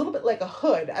cup is a little bit like a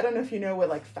hood. I don't know if you know, with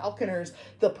like falconers,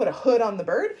 they'll put a hood on the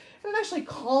bird and it actually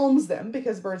calms them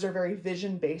because birds are very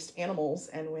vision-based animals.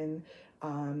 And when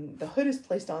the hood is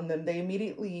placed on them, they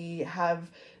immediately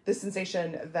have the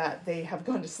sensation that they have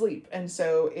gone to sleep. And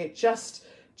so it just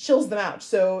chills them out.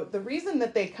 So the reason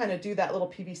that they kind of do that little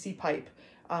PVC pipe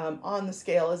on the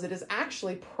scale is it is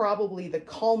actually probably the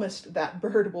calmest that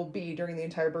bird will be during the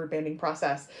entire bird banding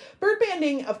process. Bird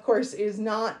banding, of course, is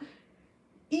not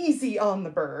easy on the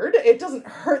bird. It doesn't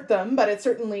hurt them, but it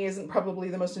certainly isn't probably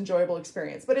the most enjoyable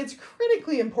experience. But it's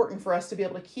critically important for us to be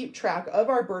able to keep track of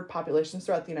our bird populations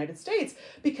throughout the United States,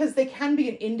 because they can be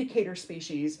an indicator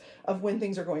species of when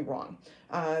things are going wrong.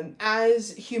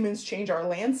 As humans change our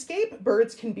landscape,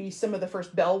 birds can be some of the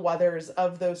first bellwethers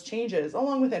of those changes,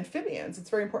 along with amphibians. It's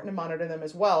very important to monitor them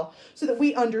as well, so that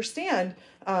we understand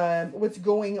what's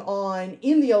going on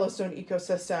in the Yellowstone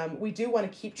ecosystem. We do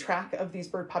want to keep track of these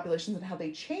bird populations and how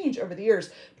they change over the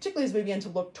years, particularly as we begin to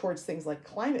look towards things like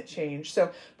climate change.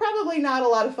 So probably not a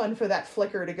lot of fun for that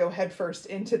flicker to go headfirst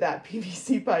into that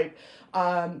PVC pipe,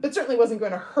 but certainly wasn't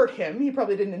going to hurt him. He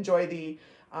probably didn't enjoy the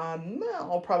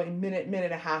probably minute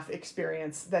and a half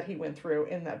experience that he went through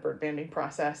in that bird banding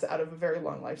process out of a very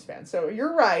long lifespan. So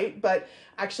you're right, but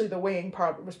actually the weighing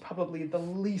part was probably the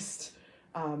least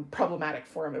problematic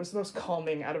for him. It was the most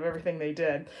calming out of everything they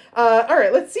did. All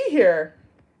right, let's see here.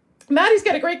 Maddie's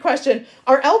got a great question.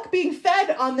 Are elk being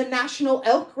fed on the National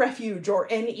Elk Refuge, or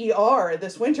NER,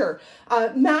 this winter?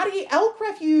 Maddie, elk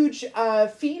refuge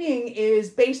feeding is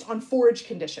based on forage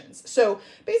conditions. So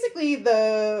basically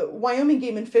the Wyoming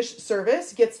Game and Fish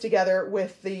Service gets together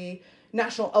with the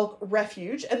National Elk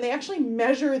Refuge, and they actually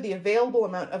measure the available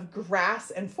amount of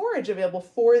grass and forage available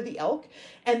for the elk,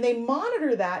 and they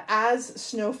monitor that as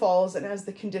snow falls and as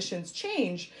the conditions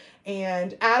change.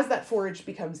 And as that forage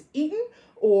becomes eaten,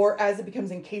 or as it becomes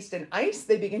encased in ice,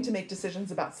 they begin to make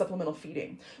decisions about supplemental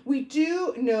feeding. We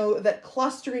do know that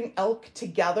clustering elk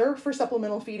together for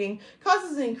supplemental feeding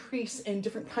causes an increase in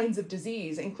different kinds of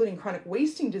disease, including chronic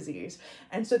wasting disease.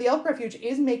 And so the Elk Refuge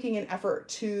is making an effort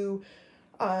to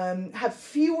have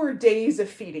fewer days of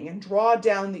feeding and draw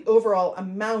down the overall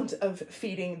amount of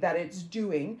feeding that it's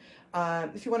doing.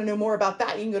 If you want to know more about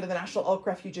that, you can go to the National Elk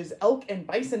Refuge's Elk and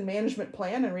Bison Management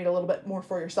Plan and read a little bit more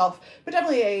for yourself. But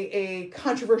definitely a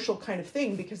controversial kind of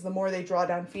thing, because the more they draw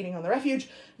down feeding on the refuge,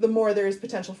 the more there is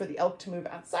potential for the elk to move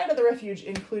outside of the refuge,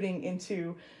 including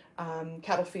into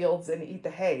cattle fields and eat the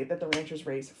hay that the ranchers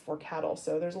raise for cattle.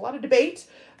 So there's a lot of debate,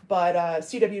 but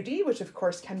CWD, which of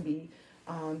course can be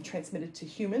transmitted to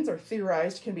humans, or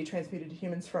theorized can be transmitted to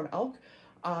humans from elk,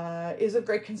 is of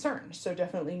great concern. So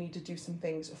definitely need to do some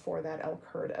things for that elk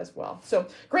herd as well. So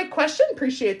great question.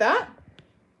 Appreciate that.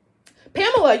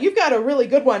 Pamela, you've got a really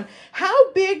good one.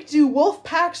 How big do wolf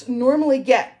packs normally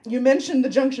get? You mentioned the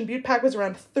Junction Butte pack was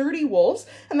around 30 wolves,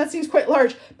 and that seems quite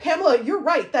large. Pamela, you're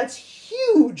right. That's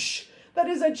huge. That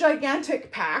is a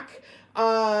gigantic pack.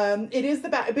 It is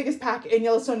the biggest pack in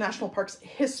Yellowstone National Park's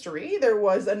history. There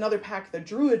was another pack, the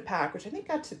Druid pack, which I think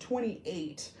got to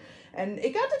 28. And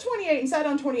it got to 28 and sat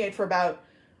on 28 for about,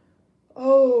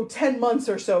 10 months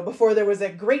or so before there was a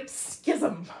great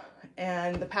schism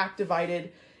and the pack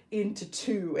divided into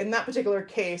two. In that particular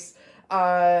case,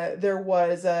 there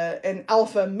was an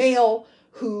alpha male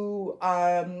who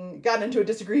got into a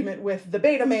disagreement with the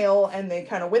beta male, and they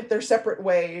kind of went their separate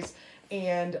ways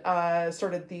and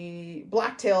started the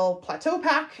Blacktail Plateau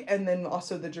pack and then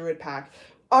also the Druid pack.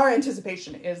 Our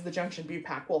anticipation is the Junction Butte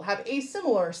pack will have a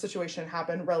similar situation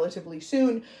happen relatively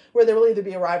soon, where there will either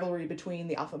be a rivalry between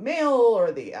the alpha male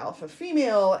or the alpha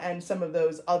female and some of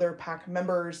those other pack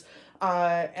members,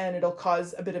 and it'll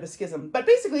cause a bit of a schism. But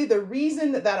basically, the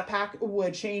reason that a pack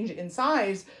would change in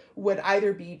size would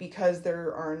either be because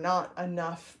there are not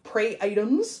enough prey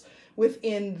items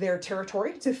within their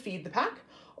territory to feed the pack,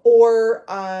 or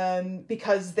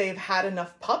because they've had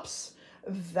enough pups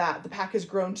that the pack has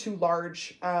grown too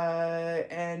large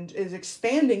and is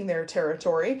expanding their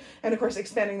territory, and of course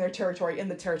expanding their territory in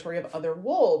the territory of other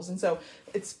wolves. And so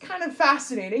it's kind of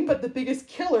fascinating, but the biggest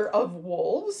killer of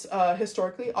wolves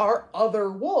historically are other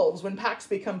wolves. When packs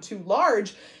become too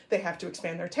large, they have to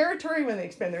expand their territory. When they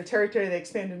expand their territory, they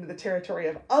expand into the territory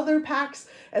of other packs,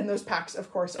 and those packs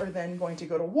of course are then going to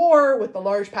go to war with the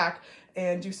large pack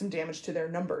and do some damage to their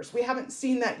numbers. We haven't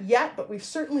seen that yet, but we've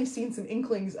certainly seen some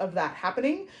inklings of that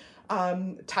happening.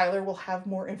 Tyler will have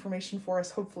more information for us,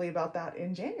 hopefully, about that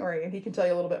in January, and he can tell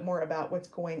you a little bit more about what's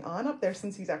going on up there,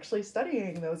 since he's actually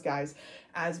studying those guys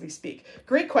as we speak.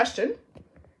 Great question.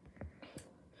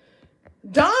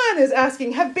 Don is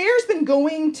asking, have bears been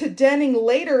going to denning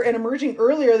later and emerging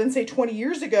earlier than, say, 20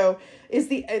 years ago? Is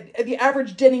the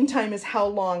average denning time is how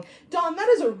long? Don, that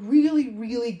is a really,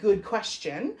 really good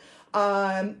question.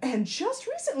 And just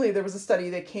recently there was a study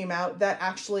that came out that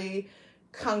actually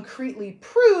concretely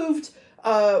proved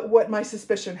what my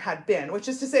suspicion had been, which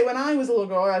is to say, when I was a little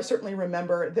girl, I certainly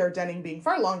remember their denning being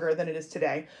far longer than it is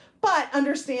today. But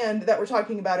understand that we're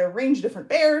talking about a range of different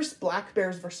bears, black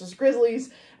bears versus grizzlies,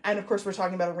 and of course we're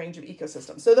talking about a range of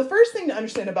ecosystems. So the first thing to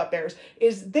understand about bears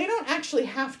is they don't actually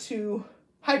have to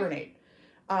hibernate.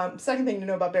 Second thing to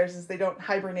know about bears is they don't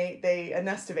hibernate, they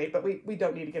nestivate, but we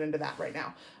don't need to get into that right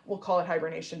now. We'll call it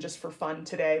hibernation just for fun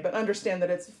today, but understand that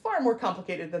it's far more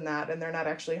complicated than that, and they're not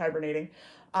actually hibernating.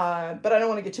 But I don't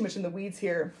want to get too much in the weeds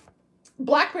here.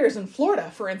 Black bears in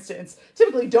Florida, for instance,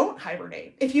 typically don't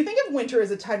hibernate. If you think of winter as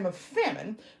a time of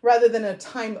famine rather than a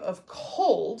time of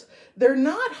cold, they're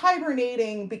not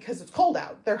hibernating because it's cold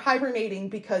out. They're hibernating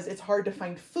because it's hard to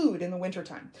find food in the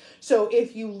wintertime. So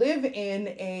if you live in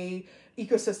a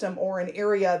ecosystem or an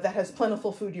area that has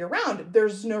plentiful food year-round,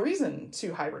 there's no reason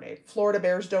to hibernate. Florida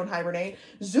bears don't hibernate.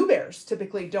 Zoo bears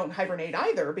typically don't hibernate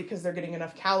either because they're getting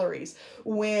enough calories.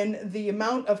 When the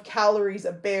amount of calories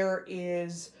a bear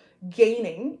is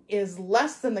gaining is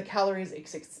less than the calories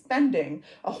it's expending,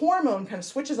 a hormone kind of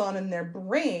switches on in their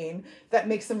brain that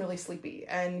makes them really sleepy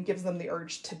and gives them the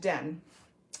urge to den.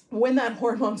 When that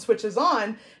hormone switches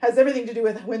on, has everything to do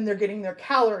with when they're getting their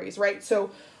calories, right? So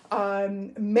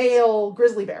male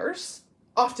grizzly bears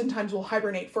oftentimes will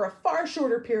hibernate for a far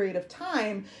shorter period of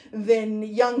time than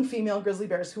young female grizzly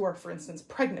bears who are, for instance,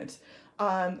 pregnant.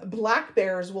 Black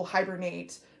bears will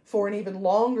hibernate for an even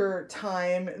longer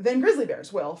time than grizzly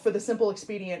bears will, for the simple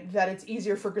expedient that it's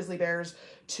easier for grizzly bears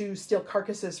to steal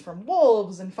carcasses from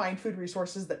wolves and find food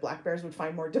resources that black bears would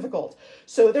find more difficult.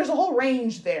 So there's a whole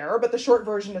range there, but the short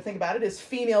version to think about it is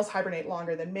females hibernate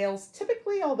longer than males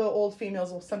typically, although old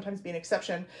females will sometimes be an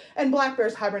exception, and black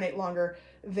bears hibernate longer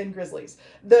than grizzlies.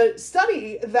 The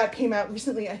study that came out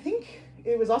recently, I think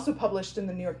it was also published in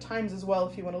the New York Times as well,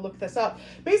 if you want to look this up,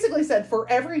 basically said for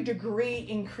every degree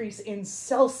increase in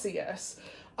Celsius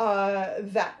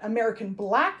that American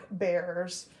black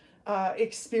bears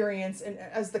experience, and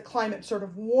as the climate sort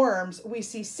of warms, we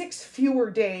see 6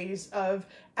 fewer days of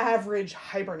average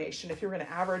hibernation. If you're going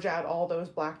to average out all those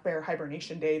black bear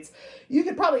hibernation dates, you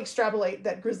could probably extrapolate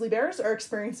that grizzly bears are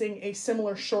experiencing a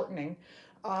similar shortening.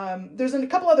 There's a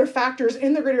couple other factors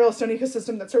in the Greater Yellowstone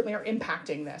ecosystem that certainly are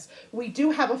impacting this. We do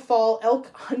have a fall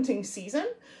elk hunting season.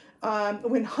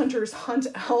 When hunters hunt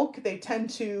elk, they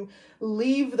tend to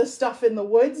leave the stuff in the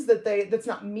woods that's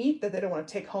not meat that they don't want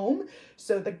to take home.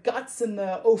 So the guts and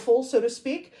the offal, so to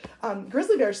speak.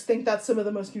 Grizzly bears think that's some of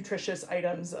the most nutritious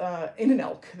items in an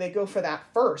elk. They go for that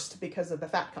first because of the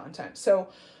fat content. So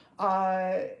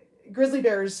grizzly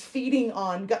bears feeding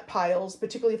on gut piles,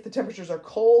 particularly if the temperatures are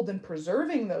cold, and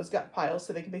preserving those gut piles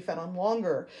so they can be fed on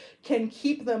longer, can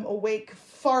keep them awake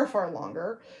far, far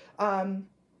longer.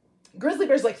 Grizzly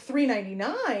bears like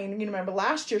 399, you remember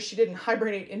last year she didn't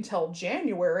hibernate until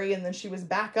January, and then she was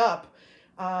back up,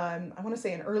 I want to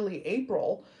say in early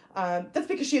April. That's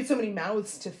because she had so many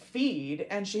mouths to feed,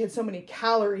 and she had so many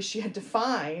calories she had to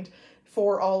find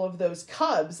for all of those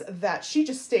cubs that she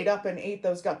just stayed up and ate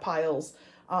those gut piles.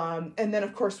 And then,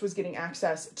 of course, was getting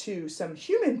access to some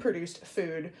human-produced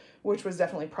food, which was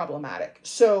definitely problematic.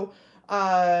 So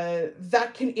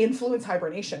that can influence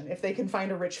hibernation. If they can find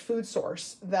a rich food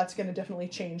source, that's going to definitely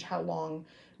change how long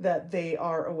that they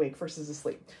are awake versus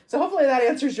asleep. So hopefully that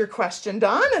answers your question,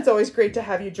 Don. It's always great to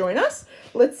have you join us.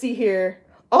 Let's see here.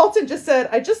 Alton just said,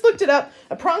 I just looked it up.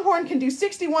 A pronghorn can do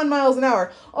 61 miles an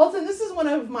hour. Alton, this is one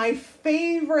of my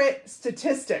favorite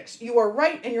statistics. You are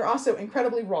right, and you're also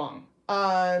incredibly wrong.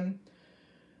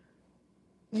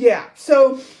 Yeah,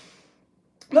 so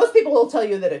most people will tell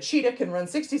you that a cheetah can run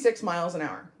 66 miles an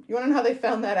hour. You want to know how they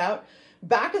found that out?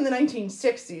 Back in the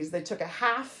 1960s, they took a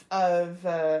half of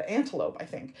antelope, I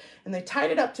think, and they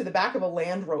tied it up to the back of a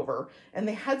Land Rover, and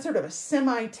they had sort of a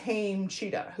semi-tame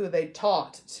cheetah who they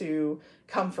taught to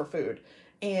come for food.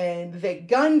 And they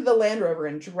gunned the Land Rover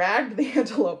and dragged the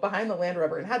antelope behind the Land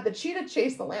Rover and had the cheetah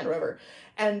chase the Land Rover.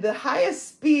 And the highest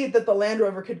speed that the Land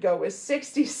Rover could go was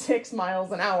 66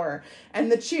 miles an hour,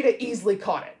 and the cheetah easily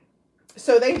caught it.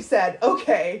 So they said,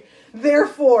 okay,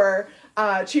 therefore,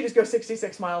 cheetahs go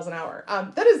 66 miles an hour.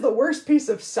 That is the worst piece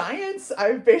of science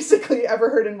I've basically ever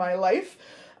heard in my life.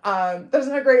 That's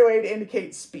not a great way to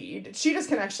indicate speed. Cheetahs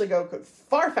can actually go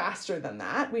far faster than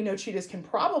that. We know cheetahs can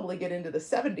probably get into the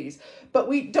 70s, but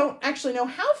we don't actually know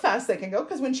how fast they can go,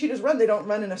 because when cheetahs run, they don't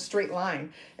run in a straight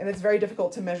line, and it's very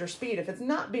difficult to measure speed if it's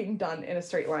not being done in a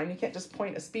straight line. You can't just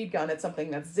point a speed gun at something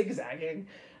that's zigzagging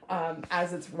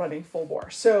as it's running full bore.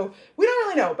 So we don't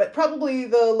really know, but probably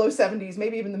the low 70s,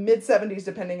 maybe even the mid 70s,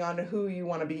 depending on who you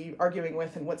want to be arguing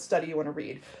with and what study you want to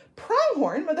read.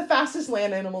 Pronghorn are the fastest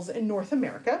land animals in North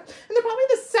America, and they're probably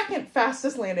the second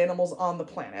fastest land animals on the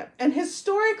planet. And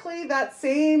historically, that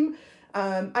same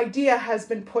idea has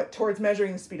been put towards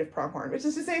measuring the speed of pronghorn, which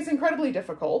is to say it's incredibly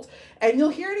difficult, and you'll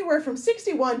hear anywhere from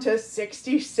 61 to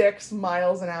 66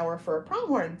 miles an hour for a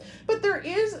pronghorn. But there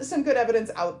is some good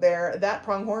evidence out there that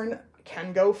pronghorn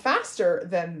can go faster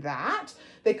than that.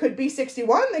 They could be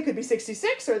 61, they could be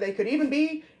 66, or they could even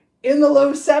be in the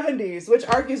low 70s, which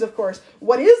argues, of course,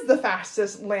 what is the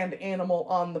fastest land animal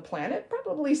on the planet?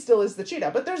 Probably still is the cheetah,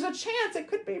 but there's a chance it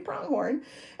could be pronghorn.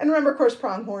 And remember, of course,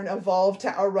 pronghorn evolved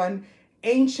to outrun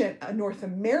ancient North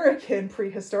American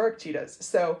prehistoric cheetahs.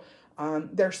 So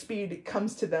their speed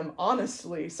comes to them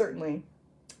honestly, certainly.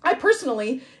 I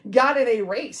personally got in a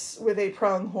race with a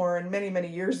pronghorn many, many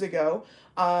years ago.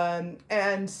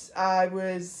 And I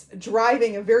was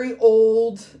driving a very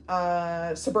old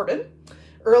Suburban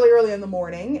early in the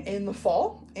morning in the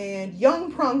fall, and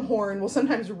young pronghorn will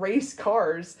sometimes race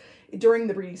cars during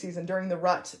the breeding season, during the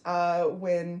rut,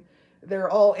 when they're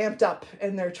all amped up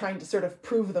and they're trying to sort of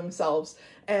prove themselves.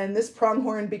 And this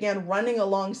pronghorn began running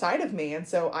alongside of me, and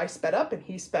so I sped up and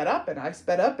he sped up and I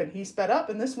sped up and he sped up,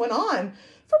 and this went on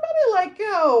for probably like,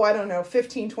 I don't know,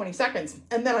 15-20 seconds,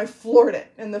 and then I floored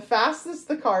it, and the fastest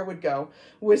the car would go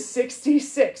was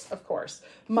 66, of course,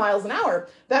 miles an hour.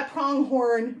 That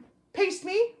pronghorn paced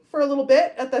me for a little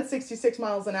bit at that 66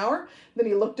 miles an hour. Then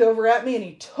he looked over at me and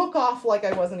he took off like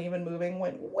I wasn't even moving,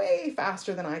 went way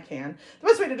faster than I can. The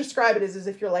best way to describe it is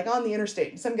if you're like on the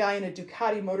interstate and some guy in a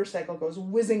Ducati motorcycle goes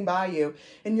whizzing by you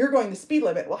and you're going the speed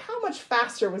limit. Well, how much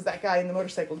faster was that guy in the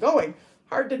motorcycle going?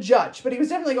 Hard to judge, but he was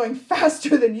definitely going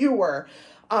faster than you were.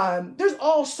 There's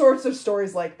all sorts of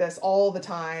stories like this all the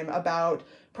time about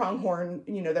pronghorn,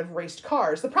 that have raced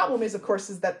cars. The problem is, of course,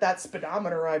 is that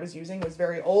speedometer I was using was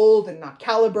very old and not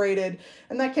calibrated,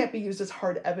 and that can't be used as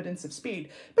hard evidence of speed.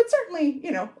 But certainly,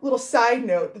 a little side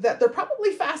note that they're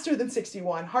probably faster than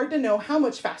 61. Hard to know how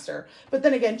much faster. But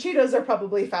then again, cheetahs are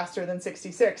probably faster than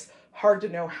 66. Hard to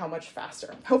know how much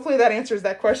faster. Hopefully that answers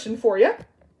that question for you.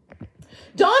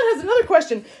 Don has another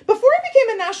question. Before it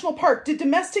became a national park, did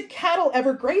domestic cattle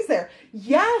ever graze there?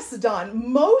 Yes,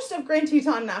 Don. Most of Grand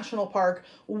Teton National Park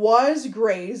was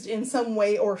grazed in some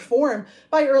way or form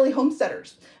by early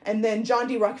homesteaders. And then John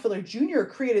D. Rockefeller Jr.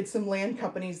 created some land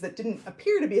companies that didn't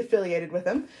appear to be affiliated with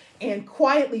him and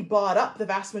quietly bought up the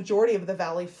vast majority of the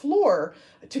valley floor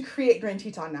to create Grand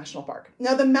Teton National Park.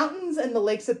 Now, the mountains and the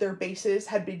lakes at their bases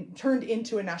had been turned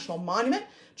into a national monument,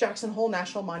 Jackson Hole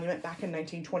National Monument, back in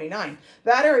 1929.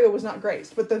 That area was not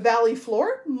grazed, but the valley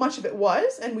floor, much of it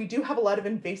was, and we do have a lot of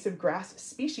invasive grass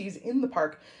species in the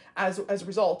park as a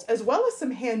result, as well as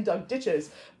some hand-dug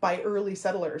ditches by early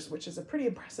settlers, which is a pretty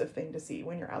impressive thing to see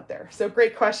when you're out there. So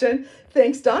great question.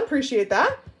 Thanks, Don. Appreciate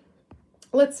that.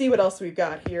 Let's see what else we've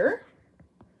got here.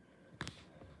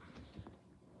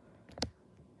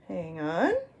 Hang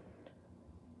on.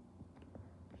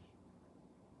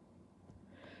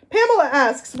 Pamela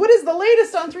asks, what is the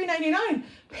latest on 399?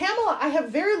 Pamela, I have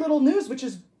very little news, which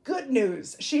is good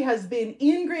news. She has been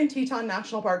in Grand Teton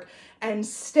National Park and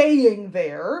staying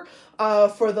there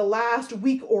for the last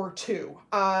week or two.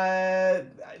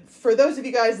 For those of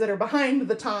you guys that are behind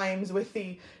the times with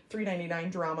the 399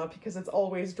 drama, because it's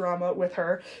always drama with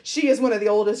her, she is one of the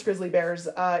oldest grizzly bears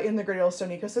in the Great Yellowstone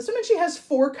ecosystem, and she has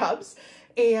 4 cubs,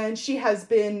 and she has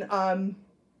been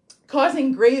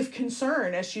causing grave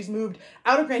concern as she's moved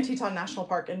out of Grand Teton National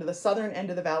Park into the southern end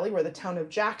of the valley where the town of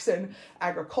Jackson,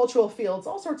 agricultural fields,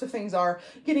 all sorts of things are,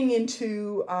 getting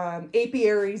into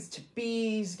apiaries to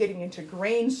bees, getting into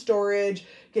grain storage,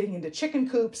 getting into chicken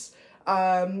coops,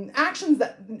 actions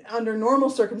that under normal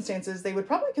circumstances they would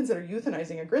probably consider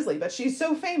euthanizing a grizzly, but she's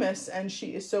so famous and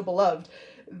she is so beloved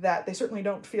that they certainly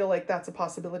don't feel like that's a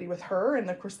possibility with her, and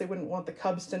of course they wouldn't want the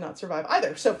cubs to not survive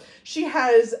either. So she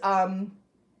has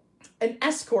an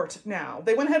escort now.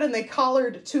 They went ahead and they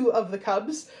collared 2 of the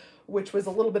cubs, which was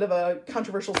a little bit of a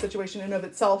controversial situation in and of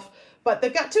itself, but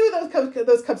they've got 2 of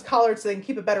those cubs collared so they can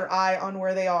keep a better eye on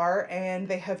where they are, and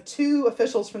they have 2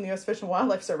 officials from the U.S. Fish and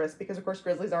Wildlife Service, because of course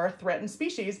grizzlies are a threatened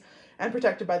species and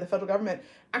protected by the federal government,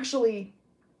 actually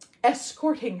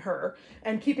escorting her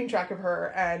and keeping track of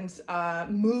her and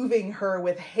moving her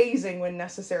with hazing when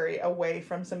necessary away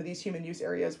from some of these human use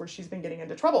areas where she's been getting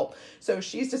into trouble. So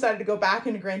she's decided to go back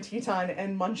into Grand Teton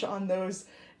and munch on those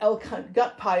elk hunt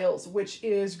gut piles, which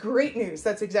is great news.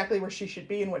 That's exactly where she should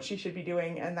be and what she should be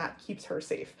doing, and that keeps her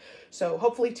safe. So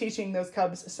hopefully teaching those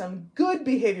cubs some good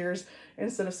behaviors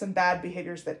instead of some bad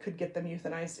behaviors that could get them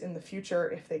euthanized in the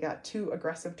future if they got too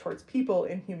aggressive towards people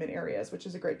in human areas, which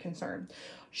is a great concern.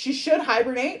 She should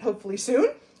hibernate, hopefully soon.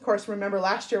 Of course, remember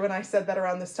last year when I said that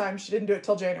around this time, she didn't do it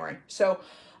till January. So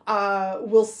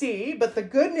we'll see. But the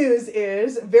good news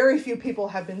is very few people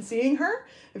have been seeing her.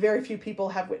 Very few people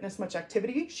have witnessed much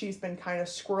activity. She's been kind of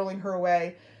squirreling her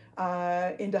way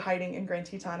into hiding in Grand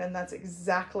Teton, and that's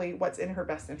exactly what's in her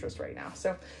best interest right now.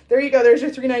 So there you go. There's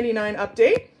your 399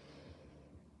 update.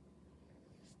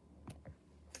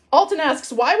 Alton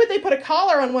asks, why would they put a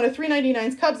collar on one of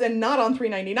 399's cubs and not on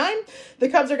 399? The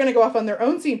cubs are going to go off on their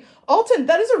own scene. Alton,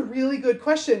 that is a really good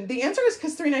question. The answer is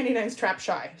because 399's trap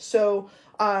shy. So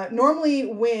normally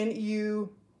when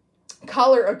you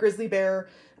collar a grizzly bear,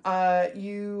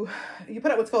 you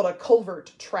put out what's called a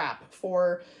culvert trap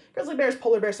for grizzly bears,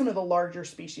 polar bears, some of the larger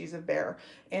species of bear.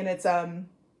 And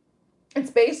it's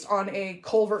based on a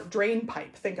culvert drain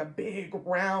pipe. Think a big,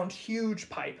 round, huge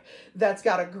pipe that's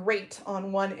got a grate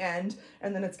on one end,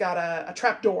 and then it's got a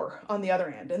trap door on the other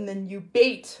end. And then you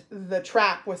bait the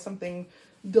trap with something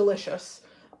delicious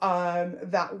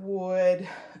that would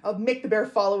make the bear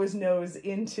follow his nose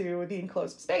into the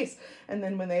enclosed space. And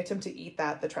then when they attempt to eat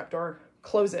that, the trap door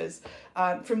closes.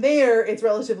 From there, it's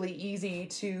relatively easy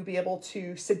to be able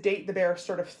to sedate the bear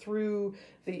sort of through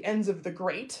the ends of the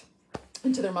grate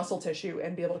into their muscle tissue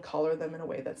and be able to collar them in a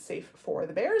way that's safe for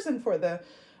the bears and for the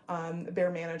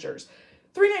bear managers.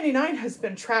 399 has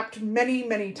been trapped many,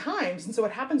 many times. And so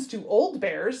what happens to old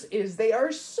bears is they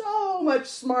are so much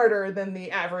smarter than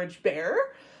the average bear,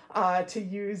 to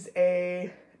use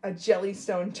a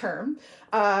Jellystone term.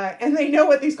 And they know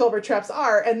what these culvert traps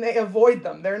are and they avoid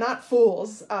them. They're not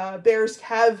fools. Bears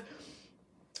have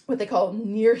what they call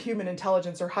near human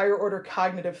intelligence or higher order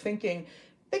cognitive thinking.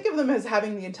 Think of them as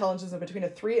having the intelligence of between a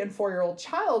 3 and 4-year-old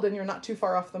child, and you're not too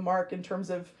far off the mark in terms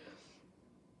of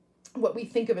what we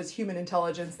think of as human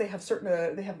intelligence. They have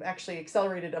they have actually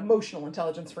accelerated emotional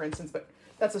intelligence, for instance, but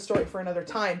that's a story for another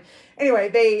time. Anyway,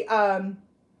 they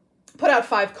put out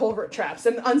 5 culvert traps,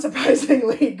 and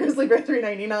unsurprisingly, grizzly bear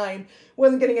 399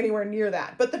 wasn't getting anywhere near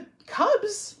that. But the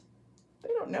cubs, they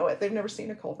don't know it. They've never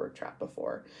seen a culvert trap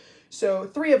before. So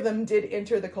 3 of them did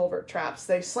enter the culvert traps.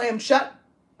 They slammed shut,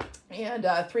 and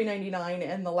 399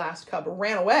 and the last cub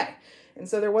ran away. And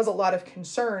so there was a lot of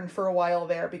concern for a while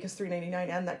there because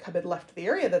 399 and that cub had left the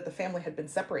area, that the family had been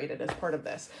separated as part of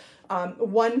this.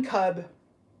 One cub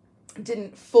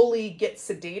didn't fully get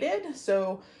sedated.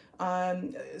 So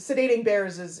sedating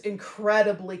bears is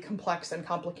incredibly complex and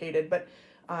complicated, but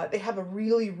they have a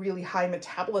really, really high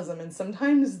metabolism, and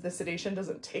sometimes the sedation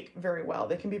doesn't take very well.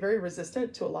 They can be very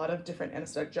resistant to a lot of different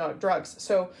anesthetic drugs.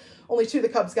 So only 2 of the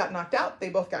cubs got knocked out. They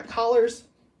both got collars.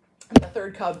 And the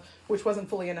 3rd cub, which wasn't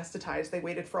fully anesthetized, they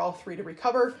waited for all 3 to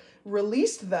recover,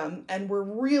 released them, and were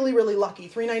really, really lucky.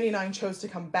 399 chose to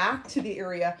come back to the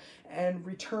area and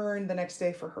return the next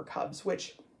day for her cubs,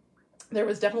 which there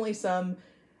was definitely some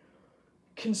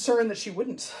concern that she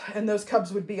wouldn't, and those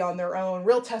cubs would be on their own.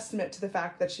 Real testament to the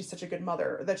fact that she's such a good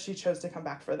mother that she chose to come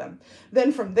back for them.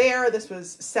 Then from there, this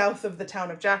was south of the town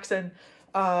of Jackson,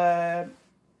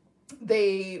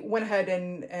 they went ahead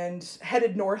and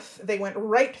headed north. They went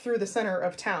right through the center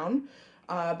of town,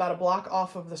 about a block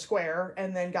off of the square,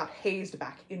 and then got hazed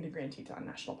back into Grand Teton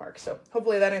National Park. So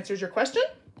hopefully that answers your question.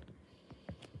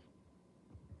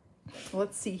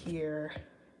 Let's see here.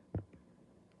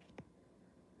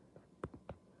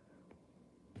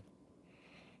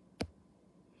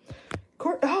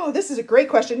 Oh, this is a great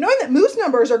question. Knowing that moose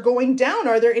numbers are going down,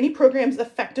 are there any programs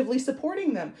effectively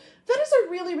supporting them? That is a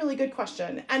really, really good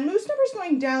question. And moose numbers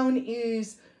going down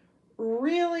is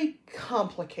really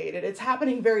complicated. It's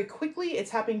happening very quickly.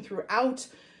 It's happening throughout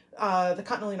the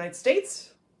continental United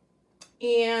States.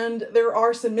 And there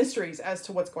are some mysteries as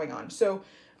to what's going on. So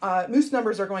moose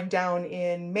numbers are going down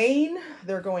in Maine.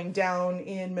 They're going down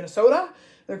in Minnesota.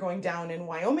 They're going down in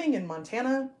Wyoming and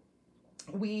Montana.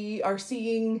 We are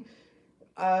seeing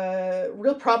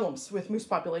real problems with moose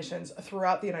populations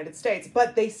throughout the United States,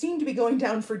 but they seem to be going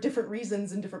down for different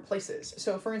reasons in different places.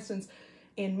 So for instance,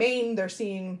 in Maine, they're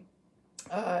seeing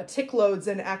tick loads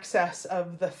in excess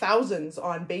of the thousands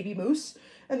on baby moose,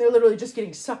 and they're literally just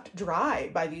getting sucked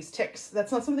dry by these ticks.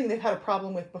 That's not something they've had a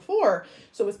problem with before.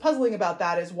 So what's puzzling about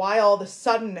that is why all of a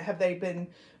sudden have they been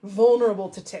vulnerable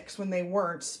to ticks when they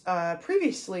weren't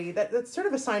previously. That's sort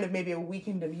of a sign of maybe a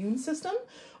weakened immune system,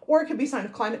 or it could be a sign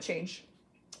of climate change.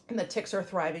 And the ticks are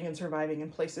thriving and surviving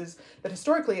in places that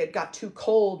historically it got too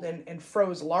cold and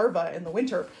froze larvae in the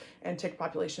winter, and tick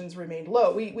populations remained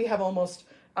low. We have almost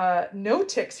no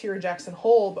ticks here in Jackson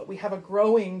Hole, but we have a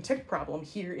growing tick problem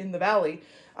here in the valley,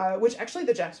 which actually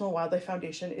the Jackson Hole Wildlife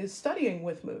Foundation is studying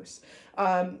with moose.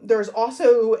 There's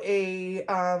also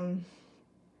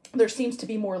there seems to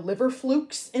be more liver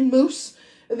flukes in moose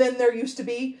than there used to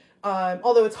be.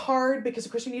 Although it's hard because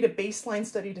of course you need a baseline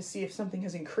study to see if something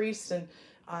has increased, and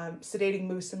sedating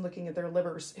moose and looking at their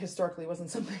livers historically wasn't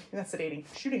something, not sedating,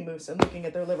 shooting moose and looking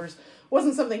at their livers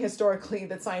wasn't something historically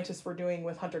that scientists were doing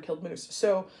with hunter-killed moose.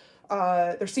 So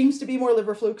there seems to be more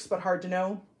liver flukes, but hard to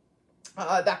know.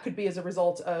 That could be as a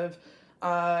result of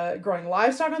growing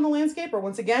livestock on the landscape, or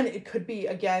once again, it could be,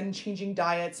 again, changing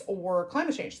diets or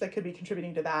climate change that could be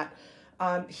contributing to that.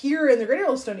 Here in the Greater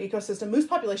Yellowstone ecosystem, moose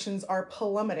populations are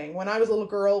plummeting. When I was a little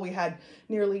girl, we had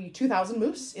nearly 2,000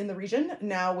 moose in the region.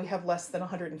 Now we have less than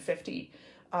 150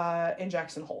 in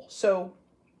Jackson Hole. So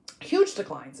huge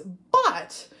declines,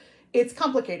 but it's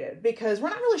complicated because we're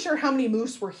not really sure how many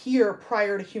moose were here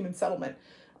prior to human settlement.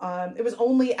 It was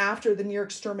only after the near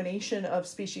extermination of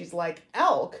species like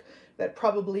elk that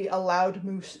probably allowed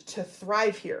moose to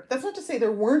thrive here. That's not to say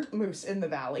there weren't moose in the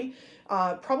valley.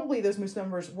 Probably those moose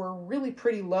numbers were really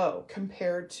pretty low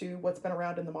compared to what's been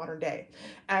around in the modern day.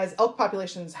 As elk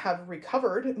populations have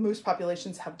recovered, moose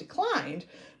populations have declined,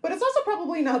 but it's also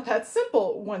probably not that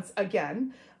simple once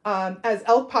again. As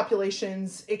elk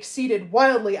populations exceeded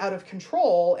wildly out of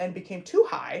control and became too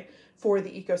high for the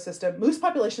ecosystem, moose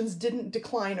populations didn't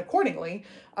decline accordingly.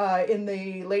 In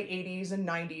the late 80s and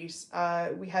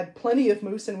 90s, we had plenty of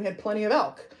moose and we had plenty of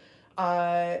elk.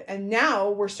 And now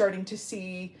we're starting to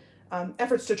see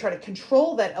efforts to try to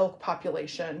control that elk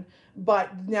population, but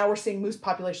now we're seeing moose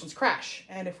populations crash.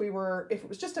 And if it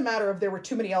was just a matter of there were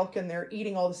too many elk and they're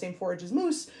eating all the same forage as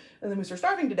moose, and the moose are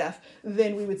starving to death,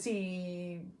 then we would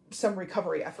see some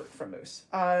recovery effort from moose.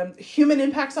 Human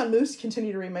impacts on moose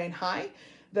continue to remain high.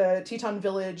 The Teton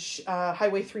Village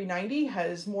Highway 390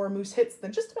 has more moose hits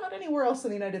than just about anywhere else in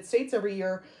the United States every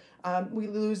year. We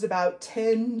lose about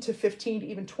 10 to 15 to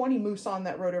even 20 moose on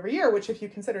that road every year, which if you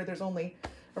consider there's only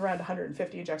around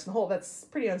 150 in Jackson Hole, that's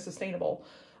pretty unsustainable.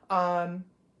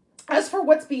 As for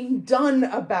what's being done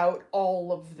about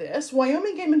all of this,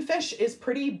 Wyoming Game and Fish is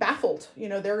pretty baffled. You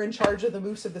know, they're in charge of the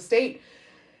moose of the state,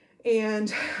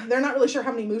 and they're not really sure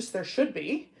how many moose there should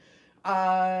be.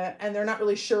 And they're not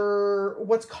really sure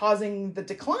what's causing the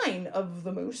decline of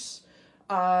the moose.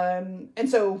 And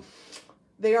so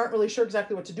they aren't really sure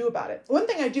exactly what to do about it. One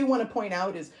thing I do want to point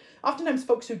out is oftentimes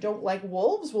folks who don't like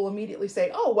wolves will immediately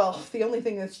say, oh, well, the only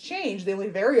thing that's changed, the only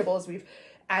variable is we've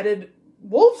added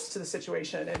wolves to the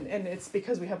situation. And it's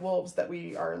because we have wolves that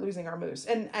we are losing our moose.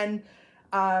 And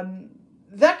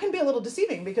that can be a little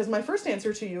deceiving because my first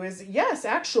answer to you is yes,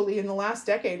 actually in the last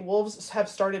decade, wolves have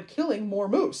started killing more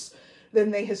moose than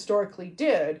they historically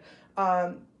did.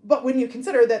 But when you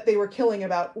consider that they were killing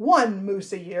about 1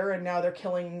 moose a year and now they're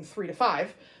killing 3 to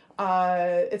 5,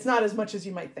 it's not as much as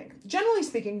you might think. Generally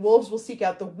speaking, wolves will seek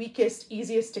out the weakest,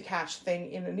 easiest to catch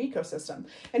thing in an ecosystem.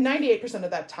 And 98%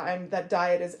 of that time, that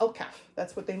diet is elk calf.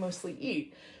 That's what they mostly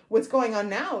eat. What's going on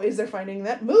now is they're finding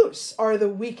that moose are the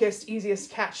weakest, easiest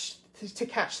to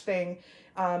catch thing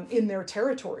in their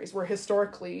territories, where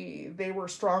historically they were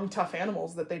strong, tough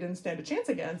animals that they didn't stand a chance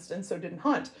against and so didn't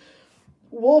hunt.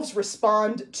 Wolves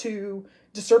respond to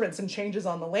disturbance and changes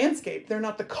on the landscape. They're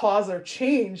not the cause or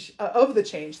change of the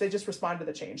change. They just respond to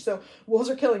the change. So wolves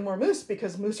are killing more moose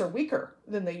because moose are weaker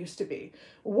than they used to be.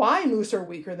 Why moose are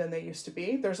weaker than they used to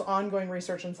be? There's ongoing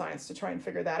research and science to try and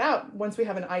figure that out. Once we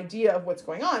have an idea of what's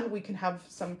going on, we can have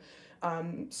some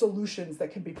solutions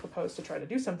that can be proposed to try to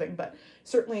do something, but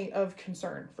certainly of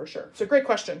concern for sure. So great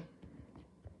question.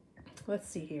 Let's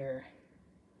see here.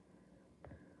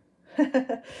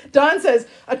 Don says,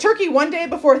 a turkey one day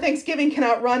before Thanksgiving can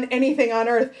outrun anything on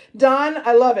earth. Don,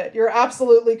 I love it. You're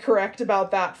absolutely correct about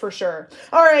that for sure.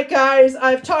 All right, guys,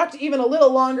 I've talked even a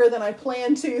little longer than I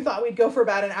planned to. Thought we'd go for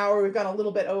about an hour. We've gone a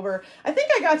little bit over. I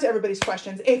think I got to everybody's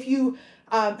questions. If you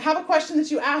have a question that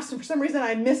you asked and for some reason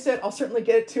I missed it, I'll certainly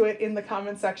get to it in the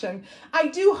comment section. I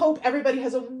do hope everybody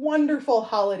has a wonderful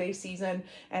holiday season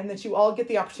and that you all get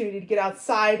the opportunity to get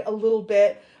outside a little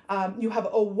bit. You have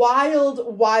a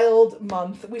wild, wild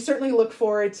month. We certainly look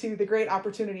forward to the great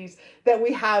opportunities that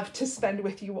we have to spend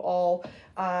with you all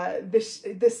this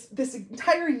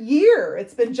entire year.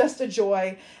 It's been just a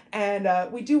joy.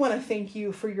 And we do want to thank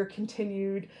you for your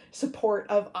continued support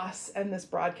of us and this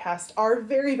broadcast. Our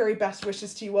very, very best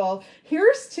wishes to you all.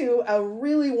 Here's to a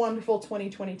really wonderful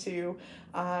 2022.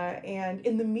 And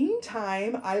in the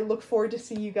meantime, I look forward to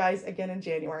seeing you guys again in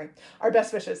January. Our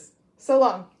best wishes. So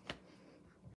long.